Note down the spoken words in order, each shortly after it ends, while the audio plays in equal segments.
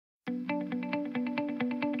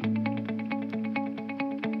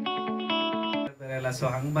ಇರಲಿಲ್ಲ. ಸೊ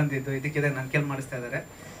ಹಂಗೆ ಬಂದಿದ್ದು ಇದಕ್ಕಿದೆ ನನ್ನ ಕೇಳಿ ಮಾಡಿಸ್ತಾ ಇದ್ದಾರೆ.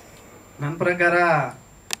 ನನ್ನ ಪ್ರಕಾರ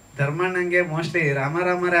ಧರ್ಮಣ್ಣಂಗೆ ಮೋಸ್ಟ್ಲಿ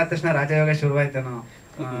ರಾಮರೇ ಆದ ತಕ್ಷಣ ರಾಜಯೋಗ ಶುರುವಾಯ್ತಾನೋ,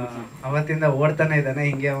 ಅವತ್ತಿಂದ ಓಡ್ತಾನೆ ಇದ್ದಾನೆ.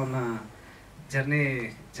 ಹಿಂಗೆ ಅವನ ಜರ್ನಿ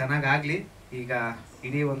ಚೆನ್ನಾಗಾಗಲಿ. ಈಗ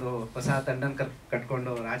ಇಡೀ ಒಂದು ಹೊಸ ತಂಡನ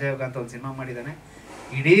ಕಟ್ಕೊಂಡು ರಾಜಯೋಗ ಅಂತ ಒಂದು ಸಿನಿಮಾ ಮಾಡಿದ್ದಾನೆ.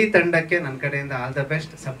 ಇಡೀ ತಂಡಕ್ಕೆ ನನ್ನ ಕಡೆಯಿಂದ ಆಲ್ ದ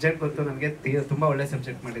ಬೆಸ್ಟ್. ಸಬ್ಜೆಕ್ಟ್ ಗೊತ್ತು ನನಗೆ, ತುಂಬ ಒಳ್ಳೆ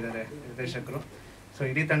ಸಬ್ಜೆಕ್ಟ್ ಮಾಡಿದ್ದಾರೆ ನಿರ್ದೇಶಕರು. ಸೊ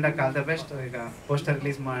ಇಡೀ ತಂಡಕ್ಕೆ ಆಲ್ ದ ಬೆಸ್ಟ್. ಈಗ ಪೋಸ್ಟರ್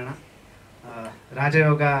ರಿಲೀಸ್ ಮಾಡೋಣ,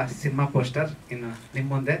 ರಾಜಯೋಗ ಸಿನಿಮಾ ಪೋಸ್ಟರ್ ಇನ್ನು ನಿಮ್ಮ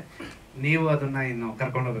ಮುಂದೆ, ನೀವು ಅದನ್ನ ಇನ್ನು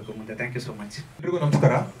ಕರ್ಕೊಂಡು ಹೋಗ್ಬೇಕು ಮುಂದೆ. Thank you so much. ಎಲ್ರಿಗೂ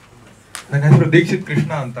ನಮಸ್ಕಾರ. ನನ್ನ ಹೆಸರು ದೀಕ್ಷಿತ್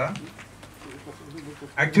ಕೃಷ್ಣ ಅಂತ.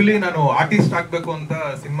 ಆಕ್ಚುಲಿ ನಾನು ಆರ್ಟಿಸ್ಟ್ ಆಗ್ಬೇಕು ಅಂತ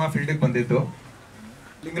ಸಿನಿಮಾ ಫೀಲ್ಡಿಗೆ ಬಂದಿದ್ದು.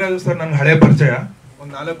 ಲಿಂಗರಾಜ್ ಸರ್ ನನ್ನ ಹಳೆ ಪರಿಚಯ,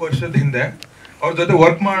 ಒಂದು 4 ವರ್ಷದ ಹಿಂದೆ ಅವ್ರ ಜೊತೆ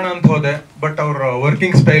ವರ್ಕ್ ಮಾಡೋಣ ಅಂತ ಹೋದೆ. ಬಟ್ ಅವ್ರ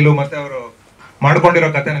ವರ್ಕಿಂಗ್ ಸ್ಟೈಲು ಮತ್ತೆ ಅವರು ಮಾಡ್ಕೊಂಡಿರೋ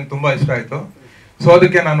ಕತೆ ನಂಗೆ ತುಂಬಾ ಇಷ್ಟ ಆಯ್ತು. ಸೊ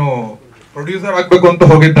ಅದಕ್ಕೆ ನಾನು ಪ್ರೊಡ್ಯೂಸರ್ ಆಗ್ಬೇಕು ಅಂತ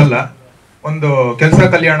ಹೋಗಿದ್ದಲ್ಲ, ಒಂದು ಕೆಲಸ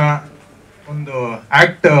ಕಲಿಯೋಣ, ಒಂದು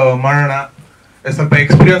ಆಕ್ಟ್ ಮಾಡೋಣ, ಸ್ವಲ್ಪ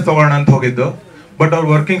ಎಕ್ಸ್ಪೀರಿಯನ್ಸ್ ತಗೋಣ ಅಂತ ಹೋಗಿದ್ದು. ಬಟ್ ಅವ್ರ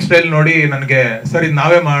ವರ್ಕಿಂಗ್ ಸ್ಟೈಲ್ ನೋಡಿ ನನಗೆ ಸರ್ ಇದು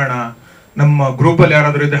ನಾವೇ ಮಾಡೋಣ, ನಮ್ಮ ಗ್ರೂಪಲ್ಲಿ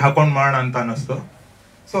ಯಾರಾದರೂ ಇದ್ರೆ ಹಾಕೊಂಡು ಮಾಡೋಣ ಅಂತ ಅನ್ನಿಸ್ತು.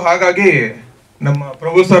 ಸೊ ಹಾಗಾಗಿ ನಮ್ಮ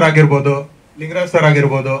ಪ್ರಭು ಸರ್ ಆಗಿರ್ಬೋದು, ಲಿಂಗರಾಜ್ ಸರ್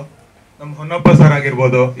ಆಗಿರ್ಬೋದು, ನಮ್ಮ ಹೊನ್ನಪ್ಪ ಸರ್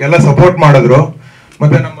ಆಗಿರ್ಬೋದು ಎಲ್ಲ ಸಪೋರ್ಟ್ ಮಾಡಿದ್ರು.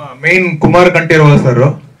 ಮತ್ತೆ ನಮ್ಮ main Kumar Kanteerava sir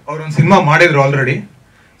ಅವ್ರೊಂದು cinema ಮಾಡಿದ್ರು ಆಲ್ರೆಡಿ.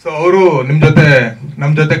 ಸೊ ಅವರು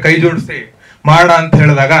ನಮ್ಮ ಜೊತೆ ಕೈ ಜೋಡಿಸಿ ಮಾಡೋಣ ಅಂತ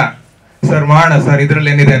ಹೇಳಿದಾಗ ಸರ್ ಮಾಡೋಣ ಸರ್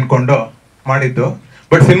ಇದ್ರಲ್ಲಿ ಏನಿದೆ ಅನ್ಕೊಂಡು ಮಾಡಿದ್ದು.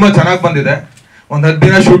 ಬಟ್ ಸಿನಿಮಾ ಚೆನ್ನಾಗಿ ಬಂದಿದೆ. ಒಂದು 10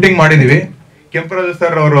 ದಿನ ಶೂಟಿಂಗ್ ಮಾಡಿದೀವಿ. ಕೆಂಪರಾಜು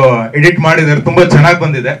ಸರ್ ಅವರು ಎಡಿಟ್ ಮಾಡಿದ್ದಾರೆ, ತುಂಬಾ ಚೆನ್ನಾಗಿ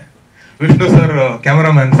ಬಂದಿದೆ. ವಿಷ್ಣು ಸರ್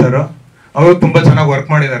ಕ್ಯಾಮರಾಮನ್ ಸರ್ ಅವರು ತುಂಬಾ ಚೆನ್ನಾಗಿ ವರ್ಕ್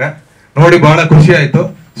ಮಾಡಿದ್ದಾರೆ, ನೋಡಿ ಬಹಳ ಖುಷಿ ಆಯ್ತು.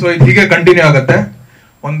 ಸೊ ಇದು ಹೀಗೆ ಕಂಟಿನ್ಯೂ ಆಗುತ್ತೆ.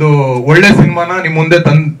 ಒಂದು ಒಳ್ಳೆ ಸಿನಿಮಾನ ನಿಮ್ ಮುಂದೆ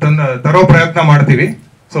ತರೋ ಪ್ರಯತ್ನ ಮಾಡ್ತೀವಿ.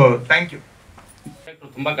 So thank you.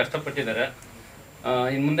 ತುಂಬಾ ಕಷ್ಟಪಟ್ಟಿದ್ದಾರೆ.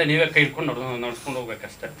 ಇನ್ ಮುಂದೆ ನೀವೇ ಕೈ ಇಟ್ಕೊಂಡು ನಡ್ಸ್ಕೊಂಡು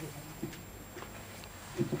ಹೋಗ್ಬೇಕಷ್ಟೇ.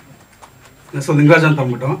 ಹೆಸರು ಲಿಂಗರಾಜ್ ಅಂತ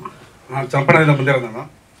ಅಂದ್ಬಿಟ್ಟು ನಾನು ಚಂಪಣದಿಂದ ಬಂದಿರೋದು.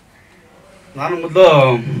 ನಾನು ಮೊದಲು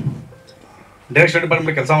ಡೈರೆಕ್ಷನ್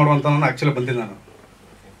ಡಿಪಾರ್ಟ್ಮೆಂಟ್ ಕೆಲಸ ಮಾಡುವಂತ ನಾನು ಆ್ಯಕ್ಚುಲಿ ಬಂದಿದ್ದೆ. ನಾನು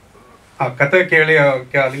ಆ ಕತೆ ಕೇಳಿ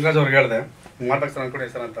ಲಿಂಗರಾಜ್ ಅವ್ರಿಗೆ ಹೇಳಿದೆ, ಮಾಡ್ಬೇಕು ಸರ್ ಅನ್ಕೊಂಡು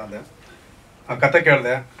ಸರ್ ಅಂತ ಅಂದೆ. ಆ ಕತೆ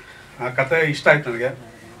ಕೇಳಿದೆ, ಆ ಕತೆ ಇಷ್ಟ ಆಯ್ತು ನನಗೆ.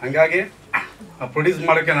 ಹಂಗಾಗಿ ಪ್ರೊಡ್ಯೂಸ್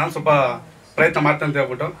ಮಾಡೋಕ್ಕೆ ನಾನು ಸ್ವಲ್ಪ ಪ್ರಯತ್ನ ಮಾಡ್ತೇನೆ ಅಂತ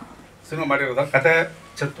ಹೇಳ್ಬಿಟ್ಟು ಸಿನಿಮಾ ಮಾಡಿರೋದು. ಕತೆ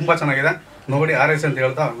ತುಂಬ ಚೆನ್ನಾಗಿದೆ, ನೋಡಿ ಆರೈಸಿ ಅಂತ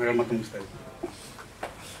ಹೇಳ್ತಾ ಮತ್ತೆ ಮುಗಿಸ್ತಾ ಇದ್ದೀನಿ.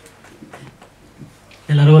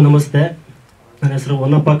 ಎಲ್ಲರಿಗೂ ನಮಸ್ತೆ. ನನ್ನ ಹೆಸರು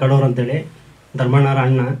ಹೊನ್ನಪ್ಪ ಕಡೋರ್ ಅಂತೇಳಿ, ಧರ್ಮಣ್ಣರ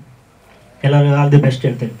ಅಣ್ಣ. ಎಲ್ಲರಿಗೂ ಆಲ್ ದಿ ಬೆಸ್ಟ್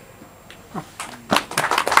ಹೇಳ್ತೇನೆ.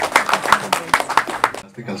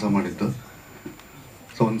 ಜಾಸ್ತಿ ಕೆಲಸ ಮಾಡಿದ್ದು.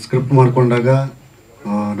 ಸೊ ಒಂದು ಸ್ಕ್ರಿಪ್ಟ್ ಮಾಡ್ಕೊಂಡಾಗ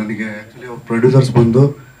ನನಗೆ ಆ್ಯಕ್ಚುಲಿ ಅವ್ರ ಪ್ರೊಡ್ಯೂಸರ್ಸ್ ಬಂದು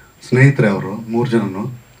ಸ್ನೇಹಿತರೆ ಅವರು 3 ಜನನು.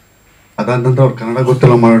 ಅದಾದ ನಂತರ ಅವ್ರು ಕನ್ನಡ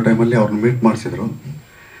ಗೊತ್ತಿಲ್ಲ ಮಾಡೋ ಟೈಮಲ್ಲಿ ಅವ್ರನ್ನ ಮೀಟ್ ಮಾಡಿಸಿದ್ರು.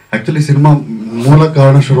 ಆ್ಯಕ್ಚುಲಿ ಸಿನಿಮಾ ಮೂಲ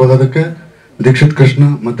ಕಾರಣ ಶುರುವಾಗೋದಕ್ಕೆ ದೀಕ್ಷಿತ್ ಕೃಷ್ಣ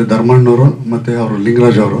ಮತ್ತು ಧರ್ಮಣ್ಣವರು ಮತ್ತು ಅವರು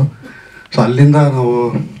ಲಿಂಗರಾಜ್ ಅವರು. ಸೊ ಅಲ್ಲಿಂದ ನಾವು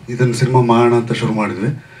ಇದನ್ನು ಸಿನಿಮಾ ಮಾಡೋಣ ಅಂತ ಶುರು ಮಾಡಿದ್ವಿ.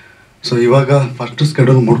 ಸೊ ಇವಾಗ ಫಸ್ಟ್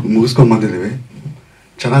ಸ್ಕೆಡ್ಯೂಲ್ ಮುಗಿಸ್ಕೊಂಡು ಬಂದಿದ್ದೀವಿ.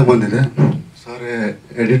 ಚೆನ್ನಾಗಿ ಬಂದಿದೆ. ಸರ್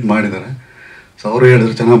ಎಡಿಟ್ ಮಾಡಿದ್ದಾರೆ. ಸೊ ಅವರು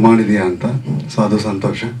ಹೇಳಿದ್ರು ಚೆನ್ನಾಗಿ ಮಾಡಿದೀಯಾ ಅಂತ. ಸೊ ಅದು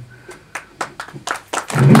ಸಂತೋಷ.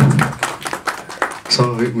 ಸೊ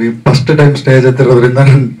ಫಸ್ಟ್ ಟೈಮ್ ಸ್ಟೇಜ್ ಹತ್ತಿರೋದ್ರಿಂದ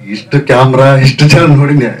ನಾನು ಇಷ್ಟು ಕ್ಯಾಮ್ರಾ ಇಷ್ಟು ಜನ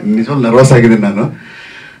ನೋಡಿ ನಿಜವಾಗ್ಲೂ ನರ್ವಸ್ ಆಗಿದ್ದೀನಿ ನಾನು.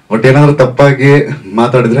 ಬಟ್ ಏನಾದರೂ ತಪ್ಪಾಗಿ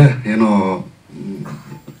ಮಾತಾಡಿದ್ರೆ ಏನೋ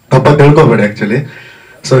ತಪ್ಪಾಗಿ ತಿಳ್ಕೊಬೇಡಿ ಆ್ಯಕ್ಚುಲಿ.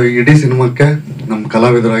 ಸೊ ಇಡೀ ಸಿನಿಮಾಕ್ಕೆ ನಮ್ಮ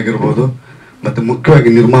ಕಲಾವಿದರಾಗಿರ್ಬೋದು ಮತ್ತು ಮುಖ್ಯವಾಗಿ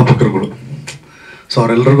ನಿರ್ಮಾಪಕರುಗಳು, ಸೊ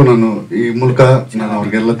ಅವರೆಲ್ಲರಿಗೂ ನಾನು ಈ ಮೂಲಕ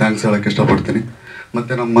ಅವ್ರಿಗೆಲ್ಲ ಥ್ಯಾಂಕ್ಸ್ ಹೇಳೋಕ್ಕೆ ಇಷ್ಟಪಡ್ತೀನಿ.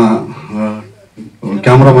 ಮತ್ತು ನಮ್ಮ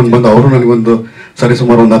ಕ್ಯಾಮ್ರಾಮನ್ ಬಂದು ಅವರು ನನಗೊಂದು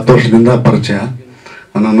ಸರಿಸುಮಾರು ಒಂದು 10 ವರ್ಷದಿಂದ ಪರಿಚಯ,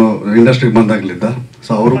 ನಾನು ಇಂಡಸ್ಟ್ರಿಗೆ ಬಂದಾಗಲಿದ್ದ.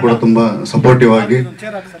 ಸೊ ಅವರು ಕೂಡ ತುಂಬ ಸಪೋರ್ಟಿವ್ ಆಗಿ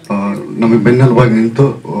ನಮಗೆ ಬೆನ್ನೆಲುಬಾಗಿ ನಿಂತು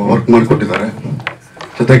ವರ್ಕ್ ಮಾಡಿಕೊಟ್ಟಿದ್ದಾರೆ.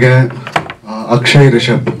 ಜೊತೆಗೆ ಅಕ್ಷಯ್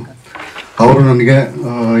ರಿಷಬ್ ಅವರು ನನಗೆ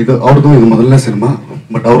ಇದು ಮೊದಲನೇ ಸಿನಿಮಾ.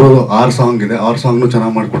 ಬಟ್ ಅವರು 6 ಸಾಂಗ್ ಇದೆ, 6 ಸಾಂಗ್ನು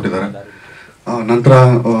ಚೆನ್ನಾಗಿ ಮಾಡಿಕೊಟ್ಟಿದ್ದಾರೆ. ನಂತರ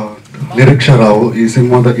ನಿರೀಕ್ಷಾ ರಾವ್ ಈ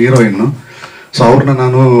ಸಿನಿಮಾದ ಹೀರೋಯಿನ್ನು. ಸೊ ಅವ್ರನ್ನ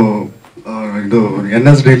ನಾನು ಇದು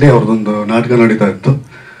NSDಲಿ ಅವ್ರದ್ದೊಂದು ನಾಟಕ ನಡೀತಾ ಇತ್ತು,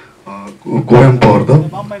 ಕುವೆಂಪು ಅವ್ರದ್ದು.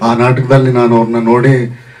 ಆ ನಾಟಕದಲ್ಲಿ ನಾನು ಅವ್ರನ್ನ ನೋಡಿ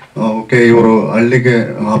ಓಕೆ ಇವರು ಹಳ್ಳಿಗೆ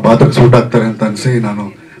ಆ ಪಾತ್ರಕ್ಕೆ ಸೂಟ್ ಆಗ್ತಾರೆ ಅಂತ ಅನಿಸಿ ನಾನು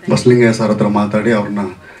ಬಸಲಿಂಗಯ್ಯ ಸರ್ ಹತ್ರ ಮಾತಾಡಿ ಅವ್ರನ್ನ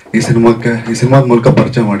ಈ ಸಿನಿಮಾದ ಮೂಲಕ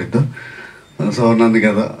ಪರಿಚಯ ಮಾಡಿದ್ದು. ಸೊ ನನಗೆ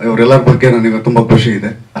ಇವರೆಲ್ಲರ ಬಗ್ಗೆ ನನಗೆ ತುಂಬ ಖುಷಿ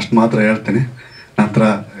ಇದೆ, ಅಷ್ಟು ಮಾತ್ರ ಹೇಳ್ತೀನಿ. ನಂತರ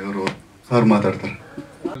ಇವರು ಸರ್ ಮಾತಾಡ್ತಾರೆ.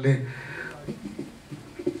 ಅಲ್ಲಿ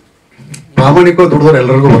ಪ್ರಾಮಾಣಿಕವಾಗಿ ದುಡಿದವ್ರು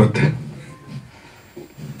ಎಲ್ಲರಿಗೂ ಬರುತ್ತೆ.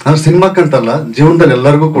 ಆದ್ರೆ ಸಿನಿಮಾಕ್ಕಂತಲ್ಲ, ಜೀವನದಲ್ಲಿ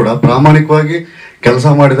ಎಲ್ಲರಿಗೂ ಕೂಡ ಪ್ರಾಮಾಣಿಕವಾಗಿ ಕೆಲಸ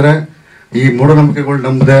ಮಾಡಿದ್ರೆ ಈ ಮೂಢನಂಬಿಕೆಗಳು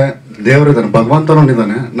ನಂಬದೆ ದೇವರಿದ್ದಾನೆ, ಭಗವಂತನೂ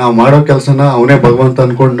ಇದ್ದಾನೆ. ನಾವು ಮಾಡೋ ಕೆಲಸನ ಅವನೇ ಭಗವಂತ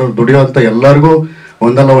ಅನ್ಕೊಂಡು ದುಡಿಯೋಂಥ ಎಲ್ಲರಿಗೂ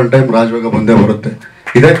ಒಂದಲ್ಲ ಒಂದು ಟೈಮ್ ರಾಜಯೋಗ ಬಂದೇ ಬರುತ್ತೆ.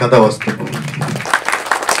 ಇದೇ ಕಥಾವಸ್ತು.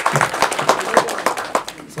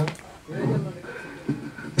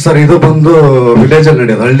 ಸರ್ ಇದು ಬಂದು ವಿಲೇಜಲ್ಲಿ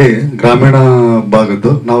ನಡೆಯೋದು, ಹಳ್ಳಿ ಗ್ರಾಮೀಣ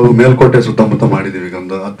ಭಾಗದ್ದು. ನಾವು ಮೇಲ್ಕೋಟೆ ಸುತ್ತಮುತ್ತ ಮಾಡಿದ್ದೀವಿ ಈಗ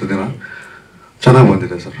ಒಂದು 10 ದಿನ. ಚೆನ್ನಾಗಿ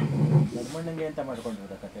ಬಂದಿದೆ ಸರ್.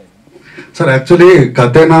 ಸರ್ ಆಕ್ಚುಲಿ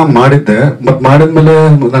ಕತೆನ ಮಾಡಿದ್ದೆ, ಬಟ್ ಮಾಡಿದ್ಮೇಲೆ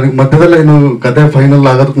ನನಗೆ ಮಧ್ಯದಲ್ಲಿ ಏನು ಕತೆ ಫೈನಲ್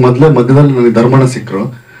ಆಗೋದಕ್ಕೆ ಮಧ್ಯದಲ್ಲಿ ನನಗೆ ಧರ್ಮಣ್ಣ ಸಿಕ್ಕರು.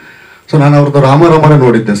 ಸೊ ನಾನು ಅವ್ರದ್ದು ರಾಮರೇ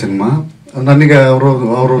ನೋಡಿದ್ದೆ ಸಿನಿಮಾ. ನನಗೆ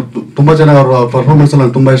ಅವರು ತುಂಬಾ ಚೆನ್ನಾಗಿ ಅವ್ರ ಪರ್ಫಾರ್ಮೆನ್ಸ್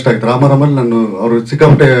ನನಗೆ ತುಂಬಾ ಇಷ್ಟ ಆಯ್ತು. ರಾಮರಲ್ಲಿ ನಾನು ಅವರು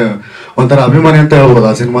ಸಿಕ್ಕಾಪಟ್ಟೆ ಒಂಥರ ಅಭಿಮಾನಿ ಅಂತ ಹೇಳ್ಬೋದು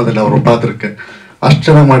ಆ ಸಿನಿಮಾದಲ್ಲಿ, ಅವ್ರ ಪಾತ್ರಕ್ಕೆ ಅಷ್ಟು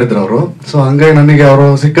ಚೆನ್ನಾಗಿ ಮಾಡಿದ್ರು ಅವರು. ಸೊ ಹಂಗಾಗಿ ನನಗೆ ಅವರು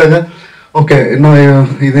ಸಿಕ್ಕಾಗ ಓಕೆ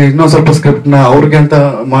ಇನ್ನೂ ಸ್ವಲ್ಪ ಸ್ಕ್ರಿಪ್ಟ್ನ ಅವ್ರಿಗೆ ಅಂತ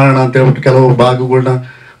ಮಾಡೋಣ ಅಂತ ಹೇಳ್ಬಿಟ್ಟು ಕೆಲವು ಭಾಗಗಳನ್ನ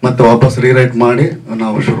ಮತ್ತೆ ವಾಪಸ್ ರೀರೈಟ್ ಮಾಡಿ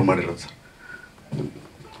ನಾವು ಶುರು ಮಾಡಿರೋದು ಸರ್.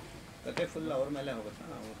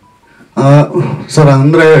 ಸರ್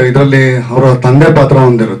ಅಂದ್ರೆ ಇದರಲ್ಲಿ ಅವರ ತಂದೆ ಪಾತ್ರ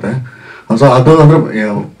ಒಂದಿರುತ್ತೆ. ಸೊ ಅದು ಅಂದ್ರೆ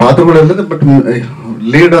ಪಾತ್ರಗಳೆಲ್ಲ, ಬಟ್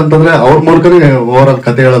ಲೀಡ್ ಅಂತಂದ್ರೆ ಅವ್ರ ಮೂಲಕನೇ ಓವರ್ ಆಲ್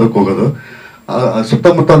ಕತೆ ಹೇಳೋದಕ್ಕೆ ಹೋಗೋದು.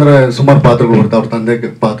 ಸುತ್ತಮುತ್ತ ಅಂದ್ರೆ ಸುಮಾರು ಪಾತ್ರಗಳು ಬರುತ್ತೆ. ಅವ್ರ ತಂದೆ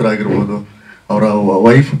ಪಾತ್ರ ಆಗಿರ್ಬೋದು, ಅವರ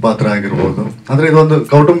ವೈಫ್ ಪಾತ್ರ ಆಗಿರ್ಬೋದು. ಅಂದ್ರೆ ಇದೊಂದು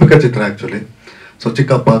ಕೌಟುಂಬಿಕ ಚಿತ್ರ ಆಕ್ಚುಲಿ. ಸೊ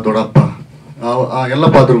ಚಿಕ್ಕಪ್ಪ ದೊಡ್ಡಪ್ಪ ಆ ಎಲ್ಲ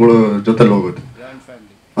ಪಾತ್ರಗಳು ಜೊತೆಲಿ ಹೋಗುತ್ತೆ.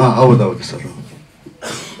 ಹೌದೌದು ಸರ್.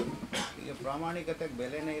 ಪ್ರಾಮಾಣಿಕತೆಗೆ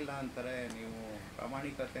ಬೆಲೆನೇ ಇಲ್ಲ ಅಂತಾರೆ ನೀವು,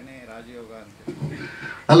 ಪ್ರಾಮಾಣಿಕತೆನೇ ರಾಜಯೋಗ ಅಂತ.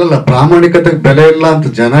 ಅಲ್ಲಲ್ಲ, ಪ್ರಾಮಾಣಿಕತೆಗೆ ಬೆಲೆ ಇಲ್ಲ ಅಂತ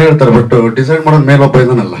ಜನ ಹೇಳ್ತಾರೆ, ಬಟ್ ಡಿಸೈಡ್ ಮಾಡೋದ್ ಮೇಲೊಬ್ಬ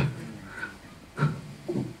ಇದನ್ನಲ್ಲ.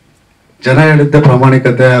 ಜನ ಹೇಳಿದ್ದೆ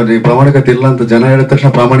ಪ್ರಾಮಾಣಿಕತೆ ಇಲ್ಲ ಅಂತ ಜನ ಹೇಳಿದ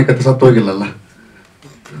ತಕ್ಷಣ ಪ್ರಾಮಾಣಿಕತೆ ಸತ್ತು ಹೋಗಿಲ್ಲಲ್ಲ.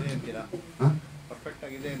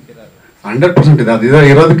 100% ಇದೆ. ಅದು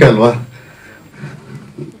ಇರೋದಕ್ಕೆ ಅಲ್ವಾ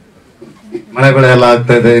ಮಳೆ ಬೆಳೆ ಎಲ್ಲ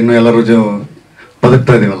ಆಗ್ತಾ ಇದೆ, ಇನ್ನು ಎಲ್ಲರೂ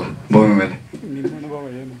ಬದುಕ್ತಾ ಇದೀವಲ್ಲ ಭೂಮಿ ಮೇಲೆ.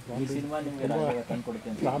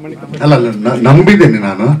 ಅಲ್ಲ ನಂಬಿದ್ದೀನಿ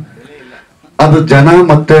ನಾನು. ಅದು ಜನ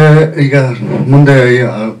ಮತ್ತೆ ಈಗ ಮುಂದೆ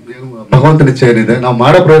ಭಗವಂತನ ಇಚ್ಛೆ ಏನಿದೆ, ನಾವು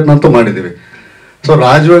ಮಾಡೋ ಪ್ರಯತ್ನ ಅಂತೂ ಮಾಡಿದೀವಿ. ಸೊ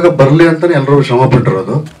ರಾಜಯೋಗ ಬರ್ಲಿ ಅಂತಾನೆ ಎಲ್ಲರೂ ಶ್ರಮ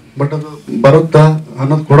ಪಟ್ಟಿರೋದು. ಬಟ್ ಅದು ಬರುತ್ತಾ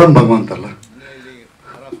ಅನ್ನೋದು ಕೊಡೋನ್ ಭಗವಂತ ಅಲ್ಲ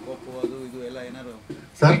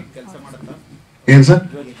ಸರ್. ಏನ್ ಸರ್?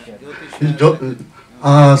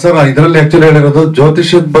 ಸರ್ ಇದರಲ್ಲಿ ಆಕ್ಚುಲಿ ಹೇಳಿರೋದು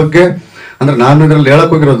ಜ್ಯೋತಿಷ್ಯದ ಬಗ್ಗೆ. ಅಂದ್ರೆ ನಾನು ಇದ್ರಲ್ಲಿ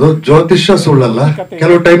ಹೇಳಕ್ ಹೋಗಿರೋದು ಜ್ಯೋತಿಷ್ಯ ಸುಳ್ಳಲ್ಲ.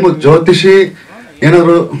 ಕೆಲವು ಟೈಮ್ ಜ್ಯೋತಿಷಿ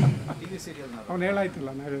ಏನಾದ್ರು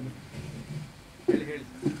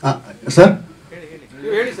ಸರ್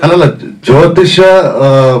ಅಲ್ಲಲ್ಲ, ಜ್ಯೋತಿಷ್ಯ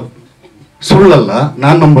ಸುಳ್ಳಲ್ಲ.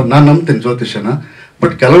 ನಾನ್ ನಂಬ್ತೀನಿ ಜ್ಯೋತಿಷ್ಯನ.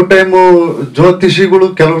 ಬಟ್ ಕೆಲವು ಟೈಮು ಜ್ಯೋತಿಷಿಗಳು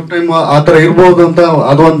ಕೆಲವು ಟೈಮ್ ಆತರ ಇರ್ಬೋದು ಅಂತ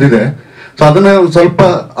ಅದೊಂದಿದೆ. ಸೊ ಅದನ್ನ ಸ್ವಲ್ಪ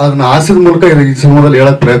ಅದನ್ನ ಹಾಸ್ಯದ ಮೂಲಕ ಈ ಸಿನಿಮಾದಲ್ಲಿ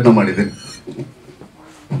ಹೇಳಕ್ ಪ್ರಯತ್ನ ಮಾಡಿದ್ದೀನಿ.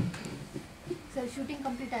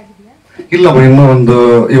 ಇಲ್ಲ, ಇನ್ನೂ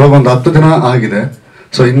ಇವಾಗ ಒಂದು 10 ದಿನ ಆಗಿದೆ.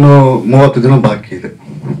 ಸೊ ಇನ್ನು 30 ದಿನ ಬಾಕಿ ಇದೆ.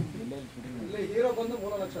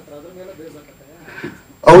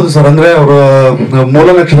 ಹೌದು ಸರ್. ಅಂದ್ರೆ ಅವರು ಮೂಲ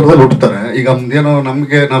ನಕ್ಷತ್ರದಲ್ಲಿ ಹುಟ್ಟುತ್ತಾರೆ. ಈಗ ಏನೋ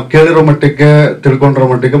ನಮ್ಗೆ ನಾವು ಕೇಳಿರೋ ಮಟ್ಟಿಗೆ ತಿಳ್ಕೊಂಡಿರೋ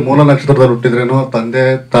ಮಟ್ಟಿಗೆ ಮೂಲ ನಕ್ಷತ್ರದಲ್ಲಿ ಹುಟ್ಟಿದ್ರೇನೋ ತಂದೆ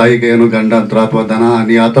ತಾಯಿಗೆ ಏನು ಗಂಡಾಂತರ ಅಥವಾ ಧನ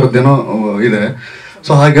ಹಾನಿ ಆ ಥರದ್ದೇನೋ ಇದೆ.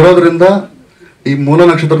 ಸೊ ಹಾಗಿರೋದ್ರಿಂದ ಈ ಮೂಲ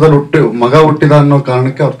ನಕ್ಷತ್ರದಲ್ಲಿ ಮಗ ಹುಟ್ಟಿದ ಅನ್ನೋ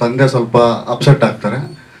ಕಾರಣಕ್ಕೆ ಅವ್ರ ತಂದೆ ಸ್ವಲ್ಪ ಅಪ್ಸೆಟ್ ಆಗ್ತಾರೆ.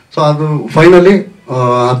 ಸೊ ಅದು ಫೈನಲಿ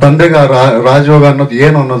ಆ ತಂದೆಗೆ ರಾಜಯೋಗ ಅನ್ನೋದು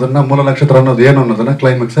ಏನು ಅನ್ನೋದನ್ನ, ಮೂಲ ನಕ್ಷತ್ರ ಅನ್ನೋದು ಏನು ಅನ್ನೋದನ್ನ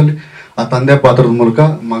ಕ್ಲೈಮ್ಯಾಕ್ಸ್ ಅಲ್ಲಿ ಆ ತಂದೆ ಪಾತ್ರದ ಮೂಲಕ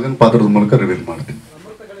ಮಗನ ಪಾತ್ರದ ಮೂಲಕ ರಿವೀಲ್ ಮಾಡ್ತೀನಿ.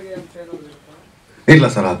 ಇಲ್ಲ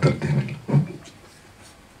ಸರ್, ಆ ಥರದ್ದೇನಿಲ್ಲ.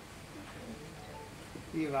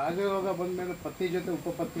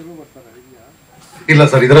 ಇಲ್ಲ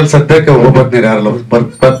ಸರ್, ಇದರಲ್ಲಿ ಸದ್ಯಕ್ಕೆ ಉಪಪತ್ನಿ ಯಾರಲ್ಲ,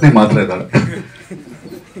 ಪತ್ನಿ ಮಾತ್ರ ಇದ್ದಾಳೆ.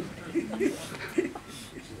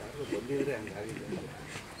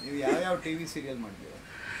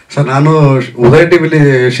 ಸರ್ ನಾನು ಉದಯ ಟಿವಿಲಿ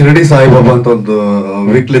ಶಿರಡಿ ಸಾಯಿಬಾಬಾ ಅಂತ ಒಂದು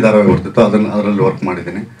ವೀಕ್ಲಿ ಧಾರಾವಾಹಿ ಬರ್ತಿತ್ತು, ಅದರಲ್ಲಿ ವರ್ಕ್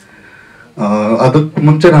ಮಾಡಿದ್ದೀನಿ. ಅದಕ್ಕೆ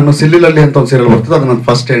ಮುಂಚೆ ನಾನು ಸಿಲ್ಲಿಲಲ್ಲಿ ಅಂತ ಒಂದು ಸೀರಿಯಲ್ ಬರ್ತಿತ್ತು, ಅದು ನನ್ನ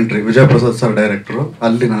first entry. Vijay Prasad sir director.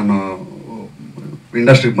 ಅಲ್ಲಿ ನಾನು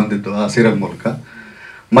ಇಂಡಸ್ಟ್ರಿಗೆ ಬಂದಿದ್ದು ಆ ಸೀರಿಯಲ್ ಮೂಲಕ.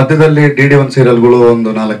 ಮಧ್ಯದಲ್ಲಿ DD1 ಸೀರಿಯಲ್ಗಳು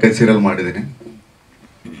ಒಂದು 4-5 ಸೀರಿಯಲ್ ಮಾಡಿದ್ದೀನಿ.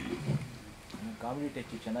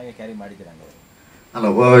 ಅಲ್ಲ,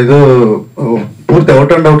 ಇದು ಪೂರ್ತಿ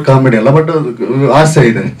ಔಟ್ ಅಂಡ್ ಔಟ್ ಕಾಮಿಡಿ ಅಲ್ಲ, ಬಟ್ ಹಾಸ್ಯ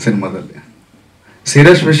ಇದೆ ಸಿನಿಮಾದಲ್ಲಿ.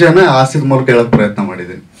 ಸೀರಿಯಸ್ ವಿಷಯನ ಹಾಸ್ಯದ ಮೂಲಕ ಹೇಳಕ್ ಪ್ರಯತ್ನ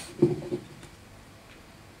ಮಾಡಿದ್ದೀನಿ.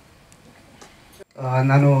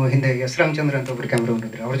 ನಾನು ಹಿಂದೆ ಎಸ್ ರಾಮಚಂದ್ರ ಅಂತ ಒಬ್ರು ಕ್ಯಾಮ್ರಾ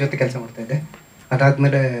ಇದ್ರು, ಅವ್ರ ಜೊತೆ ಕೆಲಸ ಮಾಡ್ತಾ ಇದ್ದೆ.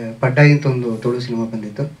 ಅದಾದ್ಮೇಲೆ ಪಡ್ಡಾಯಿ ಅಂತ ಒಂದು ತುಳು ಸಿನಿಮಾ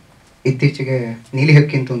ಬಂದಿತ್ತು. ಇತ್ತೀಚೆಗೆ ನೀಲಿ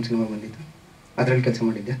ಹಕ್ಕಿ ಅಂತ ಒಂದು ಸಿನಿಮಾ ಬಂದಿತ್ತು, ಅದರಲ್ಲಿ ಕೆಲಸ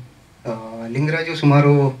ಮಾಡಿದ್ದೆ. ಲಿಂಗರಾಜು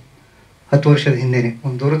ಸುಮಾರು 10 ವರ್ಷದ ಹಿಂದೆನೆ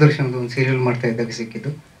ಒಂದು ದೂರದರ್ಶನದ ಒಂದು ಸೀರಿಯಲ್ ಮಾಡ್ತಾ ಇದ್ದಾಗ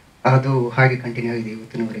ಸಿಕ್ಕಿದ್ದು. ಅದು ಹಾಗೆ ಕಂಟಿನ್ಯೂ ಆಗಿದೆ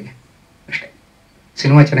ಇವತ್ತಿನವರೆಗೆ. ಅಷ್ಟೇ,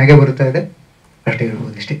 ಸಿನಿಮಾ ಚೆನ್ನಾಗೇ ಬರುತ್ತಾ ಇದೆ, ಅಷ್ಟೇ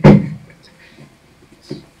ಹೇಳ್ಬೋದು ಇಷ್ಟೇ.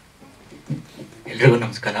 ಎಲ್ರಿಗೂ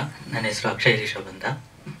ನಮಸ್ಕಾರ. ನನ್ನ ಹೆಸರು ಅಕ್ಷಯ್ ರಿಷಬ್ ಅಂತ.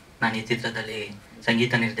 ನಾನು ಈ ಚಿತ್ರದಲ್ಲಿ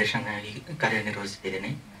ಸಂಗೀತ ನಿರ್ದೇಶಕನಾಗಿ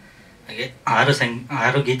ಕಾರ್ಯನಿರ್ವಹಿಸ್ತಿದ್ದೀನಿ. ಹಾಗೆ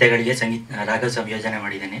 6 ಗೀತೆಗಳಿಗೆ ರಾಗ ಸಂಯೋಜನೆ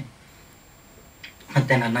ಮಾಡಿದ್ದೇನೆ.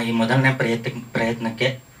 ಮತ್ತು ನನ್ನ ಈ ಮೊದಲನೇ ಪ್ರಯತ್ನಕ್ಕೆ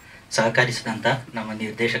ಸಹಕರಿಸಿದಂಥ ನಮ್ಮ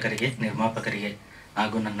ನಿರ್ದೇಶಕರಿಗೆ, ನಿರ್ಮಾಪಕರಿಗೆ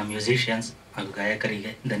ಹಾಗೂ ನನ್ನ ಮ್ಯೂಸಿಷಿಯನ್ಸ್ ಹಾಗೂ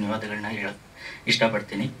ಗಾಯಕರಿಗೆ ಧನ್ಯವಾದಗಳನ್ನ ಹೇಳಕ್ಕೆ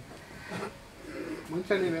ಇಷ್ಟಪಡ್ತೀನಿ.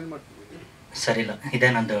 ಸರ್ ಇಲ್ಲ, ಇದೇ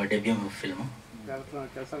ನಂದು ಡೆಬ್ಯೂ ಫಿಲ್ಮು.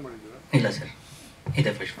 ಇಲ್ಲ ಸರ್,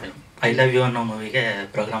 ಇದೇ first film. I love you ಅನ್ನೋ ಮೂವಿಗೆ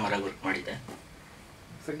ಪ್ರೋಗ್ರಾಮರಾಗಿ ವರ್ಕ್ ಮಾಡಿದ್ದೆ.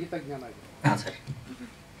 ಹಾಂ ಸರ್.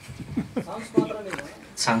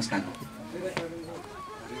 ಸಾಂಗ್ಸ್ ನಾನು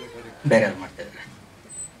ಬೇರೆಯವ್ರು ಮಾಡ್ತಾಯಿದ್ದಾರೆ.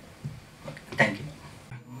 Thank you.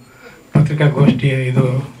 ಪತ್ರಿಕಾಗೋಷ್ಠಿ ಇದು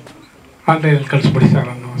ಆನ್ಲೈನಲ್ಲಿ ಕಳಿಸ್ಬಿಡಿ ಸರ್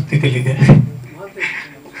ಅನ್ನೋ ಸ್ಥಿತಿಲಿದೆ.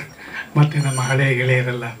 ಮತ್ತು ನಮ್ಮ ಹಳೆಯ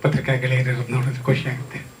ಗೆಳೆಯರೆಲ್ಲ ಪತ್ರಿಕಾ ಗೆಳೆಯರಿರೋದು ನೋಡಿದ್ರೆ ಖುಷಿ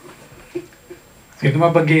ಆಗುತ್ತೆ. ಸಿನಿಮಾ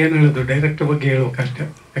ಬಗ್ಗೆ ಏನು ಹೇಳೋದು, ಡೈರೆಕ್ಟರ್ ಬಗ್ಗೆ ಹೇಳ್ಬೇಕಷ್ಟೆ.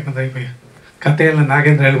 ಯಾಕಂದರೆ ಈಗ ಕಥೆಯೆಲ್ಲ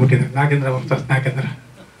ನಾಗೇಂದ್ರ ಹೇಳ್ಬಿಟ್ಟಿದ್ದಾರೆ. ನಾಗೇಂದ್ರ ವರ್ಸಸ್ ನಾಗೇಂದ್ರ.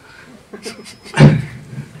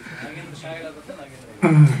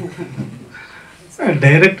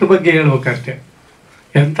 ಡೈರೆಕ್ಟರ್ ಬಗ್ಗೆ ಹೇಳ್ಬೇಕಷ್ಟೆ.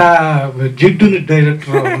 ಎಂಥ ಜಿಡ್ಡು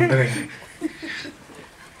ಡೈರೆಕ್ಟ್ರು ಅಂದರೆ,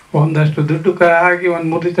 ಒಂದಷ್ಟು ದುಡ್ಡು ಆಗಿ ಒಂದು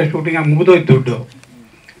 3 ದಿವಸ ಶೂಟಿಂಗ್ ಮುಗಿದೋಯ್ತು. ದುಡ್ಡು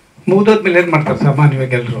ಮುಗಿದೋದ್ಮೇಲೆ ಏನು ಮಾಡ್ತಾರೆ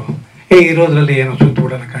ಸಾಮಾನ್ಯವಾಗಿ ಎಲ್ಲರೂ, ಇರೋದ್ರಲ್ಲಿ ಏನೋ ಸುತ್ತು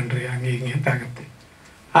ಬಿಡೋಣ ಕಣ್ರಿ ಹಂಗೆ ಹಿಂಗೆ ಅಂತ ಆಗುತ್ತೆ.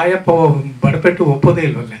 ಆಯಪ್ಪ ಬಡಪೆಟ್ಟು ಒಪ್ಪೋದೇ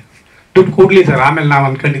ಇಲ್ವಲ್ಲೇ, ದುಡ್ಡು ಕೊಡಲಿ ಸರ್ ಆಮೇಲೆ ನಾವು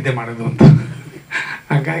ಅಂದ್ಕೊಂಡಿದ್ದೆ ಮಾಡೋದು ಅಂತ.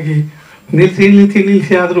 ಹಾಗಾಗಿ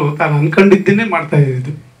ನಿಲ್ಲಿಸಿ ಆದರೂ ತಾನು ಅಂದ್ಕೊಂಡಿದ್ದೇನೆ ಮಾಡ್ತಾ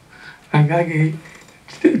ಇದ್ದಿದ್ದು. ಹಾಗಾಗಿ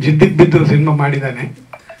ಜಿದ್ದಿಗೆ ಬಿದ್ದು ಸಿನಿಮಾ ಮಾಡಿದ್ದಾನೆ.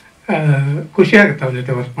 ಖುಷಿ ಆಗುತ್ತೆ ಅವನ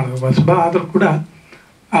ಜೊತೆ ವರ್ಕ್ ಮಾಡೋದು. ಬಸ್ಬ ಆದರೂ ಕೂಡ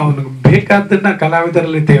ಅವನಿಗೆ ಬೇಕಾದ್ದನ್ನು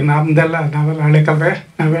ಕಲಾವಿದರಲ್ಲಿ ನಾವೆಲ್ಲ ಹಳೆ ಕಾಲವೇ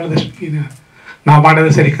ನಾವು ಹೇಳಿದಷ್ಟು ನಾವು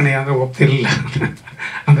ಮಾಡೋದೇ ಸರಿ ಕಣೆ ಅಂದರೆ ಒಪ್ತಿರಲಿಲ್ಲ.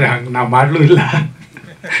 ಅಂದರೆ ಹಂಗೆ ನಾವು ಮಾಡಲೂ ಇಲ್ಲ.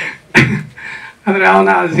 ಅಂದರೆ ಅವನ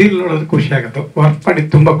ಝೀಲ್ ನೋಡೋದು ಖುಷಿ ಆಗುತ್ತೆ. ವರ್ಕ್ ಮಾಡಿ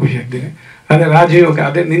ತುಂಬ ಖುಷಿ ಆಗ್ತೀನಿ. ಅದೇ ರಾಜಯೋಗ,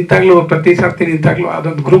 ಅದೇ ನಿಂತಾಗಲೂ ಪ್ರತಿ ಸರ್ತಿ ನಿಂತಾಗಲೂ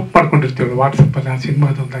ಅದೊಂದು ಗ್ರೂಪ್ ಮಾಡ್ಕೊಂಡಿರ್ತೀವಿ ವಾಟ್ಸಪ್ಪಲ್ಲಿ. ಆ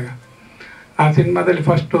ಸಿನಿಮಾದಂದಾಗ ಆ ಸಿನಿಮಾದಲ್ಲಿ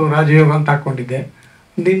ಫಸ್ಟು ರಾಜಯೋಗ ಅಂತ ಹಾಕ್ಕೊಂಡಿದ್ದೆ.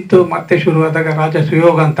 ನಿಂತು ಮತ್ತೆ ಶುರುವಾದಾಗ ರಾಜ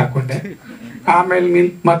ಸುಯೋಗ ಅಂತ ಹಾಕ್ಕೊಂಡೆ. ಆಮೇಲೆ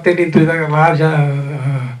ಮತ್ತೆ ನಿಂತು ಇದ್ದಾಗ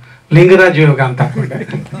ಲಿಂಗರಾಜ ಯೋಗ ಅಂತ ಹಾಕ್ಕೊಂಡೆ.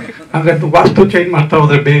 ಅಂದರೆ ವಾಸ್ತು ಚೇಂಜ್ ಮಾಡ್ತಾ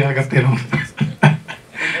ಹೋದ್ರೆ ಬೇಗ ಆಗತ್ತೇನೋ ಅಂತ.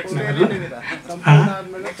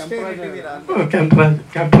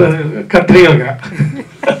 ಕತ್ರಿಯೋಗ.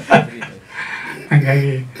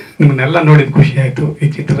 ಹಾಗಾಗಿ ನಿಮ್ಮನ್ನೆಲ್ಲ ನೋಡಿದ ಖುಷಿ ಆಯಿತು. ಈ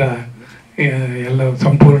ಚಿತ್ರ ಎಲ್ಲ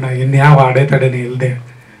ಸಂಪೂರ್ಣ ಇನ್ಯಾವ ಅಡೆತಡೆನೇ ಇಲ್ಲದೆ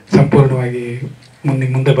ಸಂಪೂರ್ಣವಾಗಿ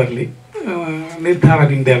ಮುಂದೆ ಬರಲಿ. ನಿರ್ಧಾರ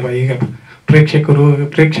ನಿಮ್ಮದೇ ಅಲ್ವಾ. ಈಗ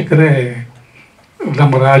ಪ್ರೇಕ್ಷಕರೇ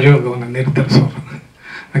ನಮ್ಮ ರಾಜಯೋಗವನ್ನು ನಿರ್ಧರಿಸೋರು.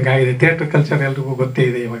 ಹಾಗಾಗಿದೆ. ಥಿಯೇಟ್ರ್ ಕಲ್ಚರ್ ಎಲ್ರಿಗೂ ಗೊತ್ತೇ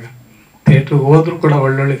ಇದೆ. ಇವಾಗ ಥಿಯೇಟ್ರಿಗೆ ಹೋದ್ರೂ ಕೂಡ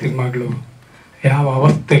ಒಳ್ಳೊಳ್ಳೆ ಸಿನಿಮಾಗಳು ಯಾವ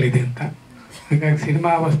ಅವಸ್ಥೆಯಲ್ಲಿದೆ ಅಂತ. ಹಾಗಾಗಿ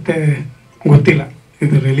ಸಿನಿಮಾ ಅವಸ್ಥೆ ಗೊತ್ತಿಲ್ಲ,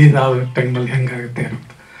 ಇದು ರಿಲೀಸ್ ಆದ ಟೈಮಲ್ಲಿ ಹೆಂಗಾಗುತ್ತೆ ಅಂತ.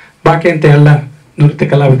 ಬಾಕಿ ಅಂತ ಎಲ್ಲ ನೃತ್ಯ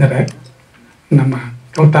ಕಲಾವಿದರೆ ನಮ್ಮ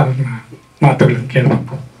ಅವತಾರನ ಮಾತುಗಳನ್ನು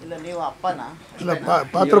ಕೇಳಬೇಕು.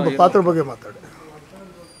 ಪಾತ್ರ ಬಗ್ಗೆ ಮಾತಾಡಿ.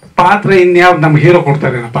 ಪಾತ್ರ ಇನ್ಯಾವ್ದು ನಮ್ಗೆ ಹೀರೋ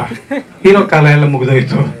ಕೊಡ್ತಾರೇನಪ್ಪ. ಹೀರೋ ಕಾಲ ಎಲ್ಲ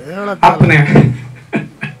ಮುಗಿದೋಯ್ತು. ಅಪ್ಪನೇ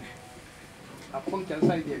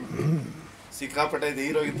ಸಿಕ್ಕಾಪಟ್ಟೆ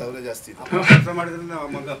ಹೀರೋಗಿತ್ತು ಅವರೇ ಜಾಸ್ತಿ.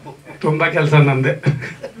 ತುಂಬಾ ಕೆಲಸ ನಂದೆ.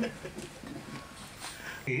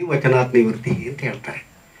 ಈ ವಚನಾತ್ ನಿವೃತ್ತಿ ಅಂತ ಹೇಳ್ತಾರೆ.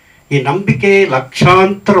 ಈ ನಂಬಿಕೆ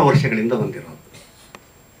ಲಕ್ಷಾಂತರ ವರ್ಷಗಳಿಂದ ಬಂದಿರೋದು.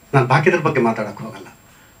 ನಾನು ಬಾಕಿದ್ರ ಬಗ್ಗೆ ಮಾತಾಡಕ್ಕೆ ಹೋಗಲ್ಲ.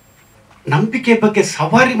 ನಂಬಿಕೆ ಬಗ್ಗೆ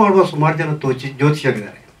ಸವಾರಿ ಮಾಡುವ ಸುಮಾರು ಜನ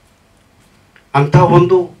ಜ್ಯೋತಿಷರಿದ್ದಾರೆ. ಅಂಥ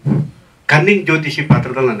ಒಂದು ಕನ್ನಿಂಗ್ ಜ್ಯೋತಿಷಿ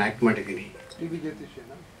ಪಾತ್ರದಲ್ಲಿ ನಾನು ಆ್ಯಕ್ಟ್ ಮಾಡಿದ್ದೀನಿ.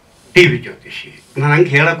 ಟಿವಿ ಜ್ಯೋತಿಷಿ. ನಾನು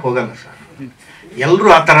ಹಂಗೆ ಹೇಳಕ್ಕೆ ಹೋಗಲ್ಲ ಸರ್. ಎಲ್ಲರೂ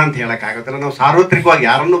ಆ ಥರ ಅಂತ ಹೇಳೋಕ್ಕಾಗೋದಿಲ್ಲ. ನಾವು ಸಾರ್ವತ್ರಿಕವಾಗಿ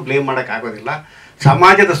ಯಾರನ್ನೂ ಬ್ಲೇಮ್ ಮಾಡೋಕ್ಕಾಗೋದಿಲ್ಲ.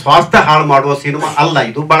 ಸಮಾಜದ ಸ್ವಾಸ್ಥ್ಯ ಹಾಳು ಮಾಡುವ ಸಿನಿಮಾ ಅಲ್ಲ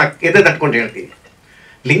ಇದು. ಭಾಳ ಎದೆ ತಟ್ಕೊಂಡು ಹೇಳ್ತೀನಿ.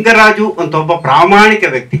 ಲಿಂಗರಾಜು ಅಂತ ಒಬ್ಬ ಪ್ರಾಮಾಣಿಕ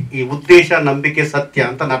ವ್ಯಕ್ತಿ. ಈ ಉದ್ದೇಶ, ನಂಬಿಕೆ, ಸತ್ಯ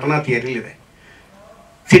ಅಂತ ನಟನಾ ಥಿಯರಿಲಿದೆ.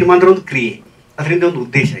 ಸಿನಿಮಾ ಅಂದ್ರೆ ಒಂದು ಕ್ರಿಯೆ, ಅದರಿಂದ ಒಂದು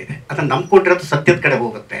ಉದ್ದೇಶ ಇದೆ. ಅದನ್ನು ನಂಬ್ಕೊಂಡಿರೋದು ಸತ್ಯದ ಕಡೆ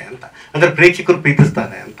ಹೋಗುತ್ತೆ ಅಂತ. ಅಂದರೆ ಪ್ರೇಕ್ಷಕರು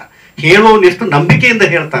ಪ್ರೀತಿಸ್ತಾರೆ ಅಂತ. ಹೇಳೋನೆಷ್ಟು ನಂಬಿಕೆಯಿಂದ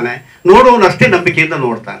ಹೇಳ್ತಾನೆ, ನೋಡೋನಷ್ಟೇ ನಂಬಿಕೆಯಿಂದ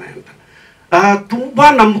ನೋಡ್ತಾನೆ ಅಂತ. ತುಂಬ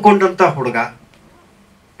ನಂಬಿಕೊಂಡಂಥ ಹುಡುಗ.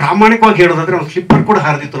 ಪ್ರಾಮಾಣಿಕವಾಗಿ ಹೇಳೋದಾದ್ರೆ ಅವ್ನು ಸ್ಲಿಪ್ಪರ್ ಕೂಡ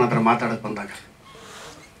ಹಾರಿದಿತ್ತು ನನ್ನ ಹತ್ರ ಮಾತಾಡೋಕೆ ಬಂದಾಗ.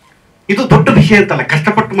 ಇದು ದೊಡ್ಡ ವಿಷಯ ಅಂತಲ್ಲ,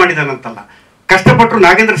 ಕಷ್ಟಪಟ್ಟು ಮಾಡಿದಾನಂತಲ್ಲ. ಕಷ್ಟಪಟ್ಟರು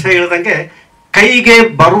ನಾಗೇಂದ್ರ ಸಹ ಹೇಳ್ದಂಗೆ ಕೈಗೆ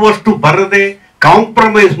ಬರುವಷ್ಟು ಬರದೆ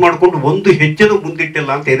ಕಾಂಪ್ರಮೈಸ್ ಮಾಡಿಕೊಂಡು ಒಂದು ಹೆಜ್ಜೆನೂ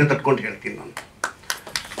ಮುಂದಿಟ್ಟಿಲ್ಲ ಅಂತ ಎದೆ ತಟ್ಕೊಂಡು ಹೇಳ್ತೀನಿ ನಾನು.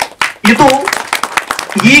 ಇದು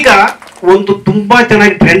ಈಗ ಒಂದು ತುಂಬಾ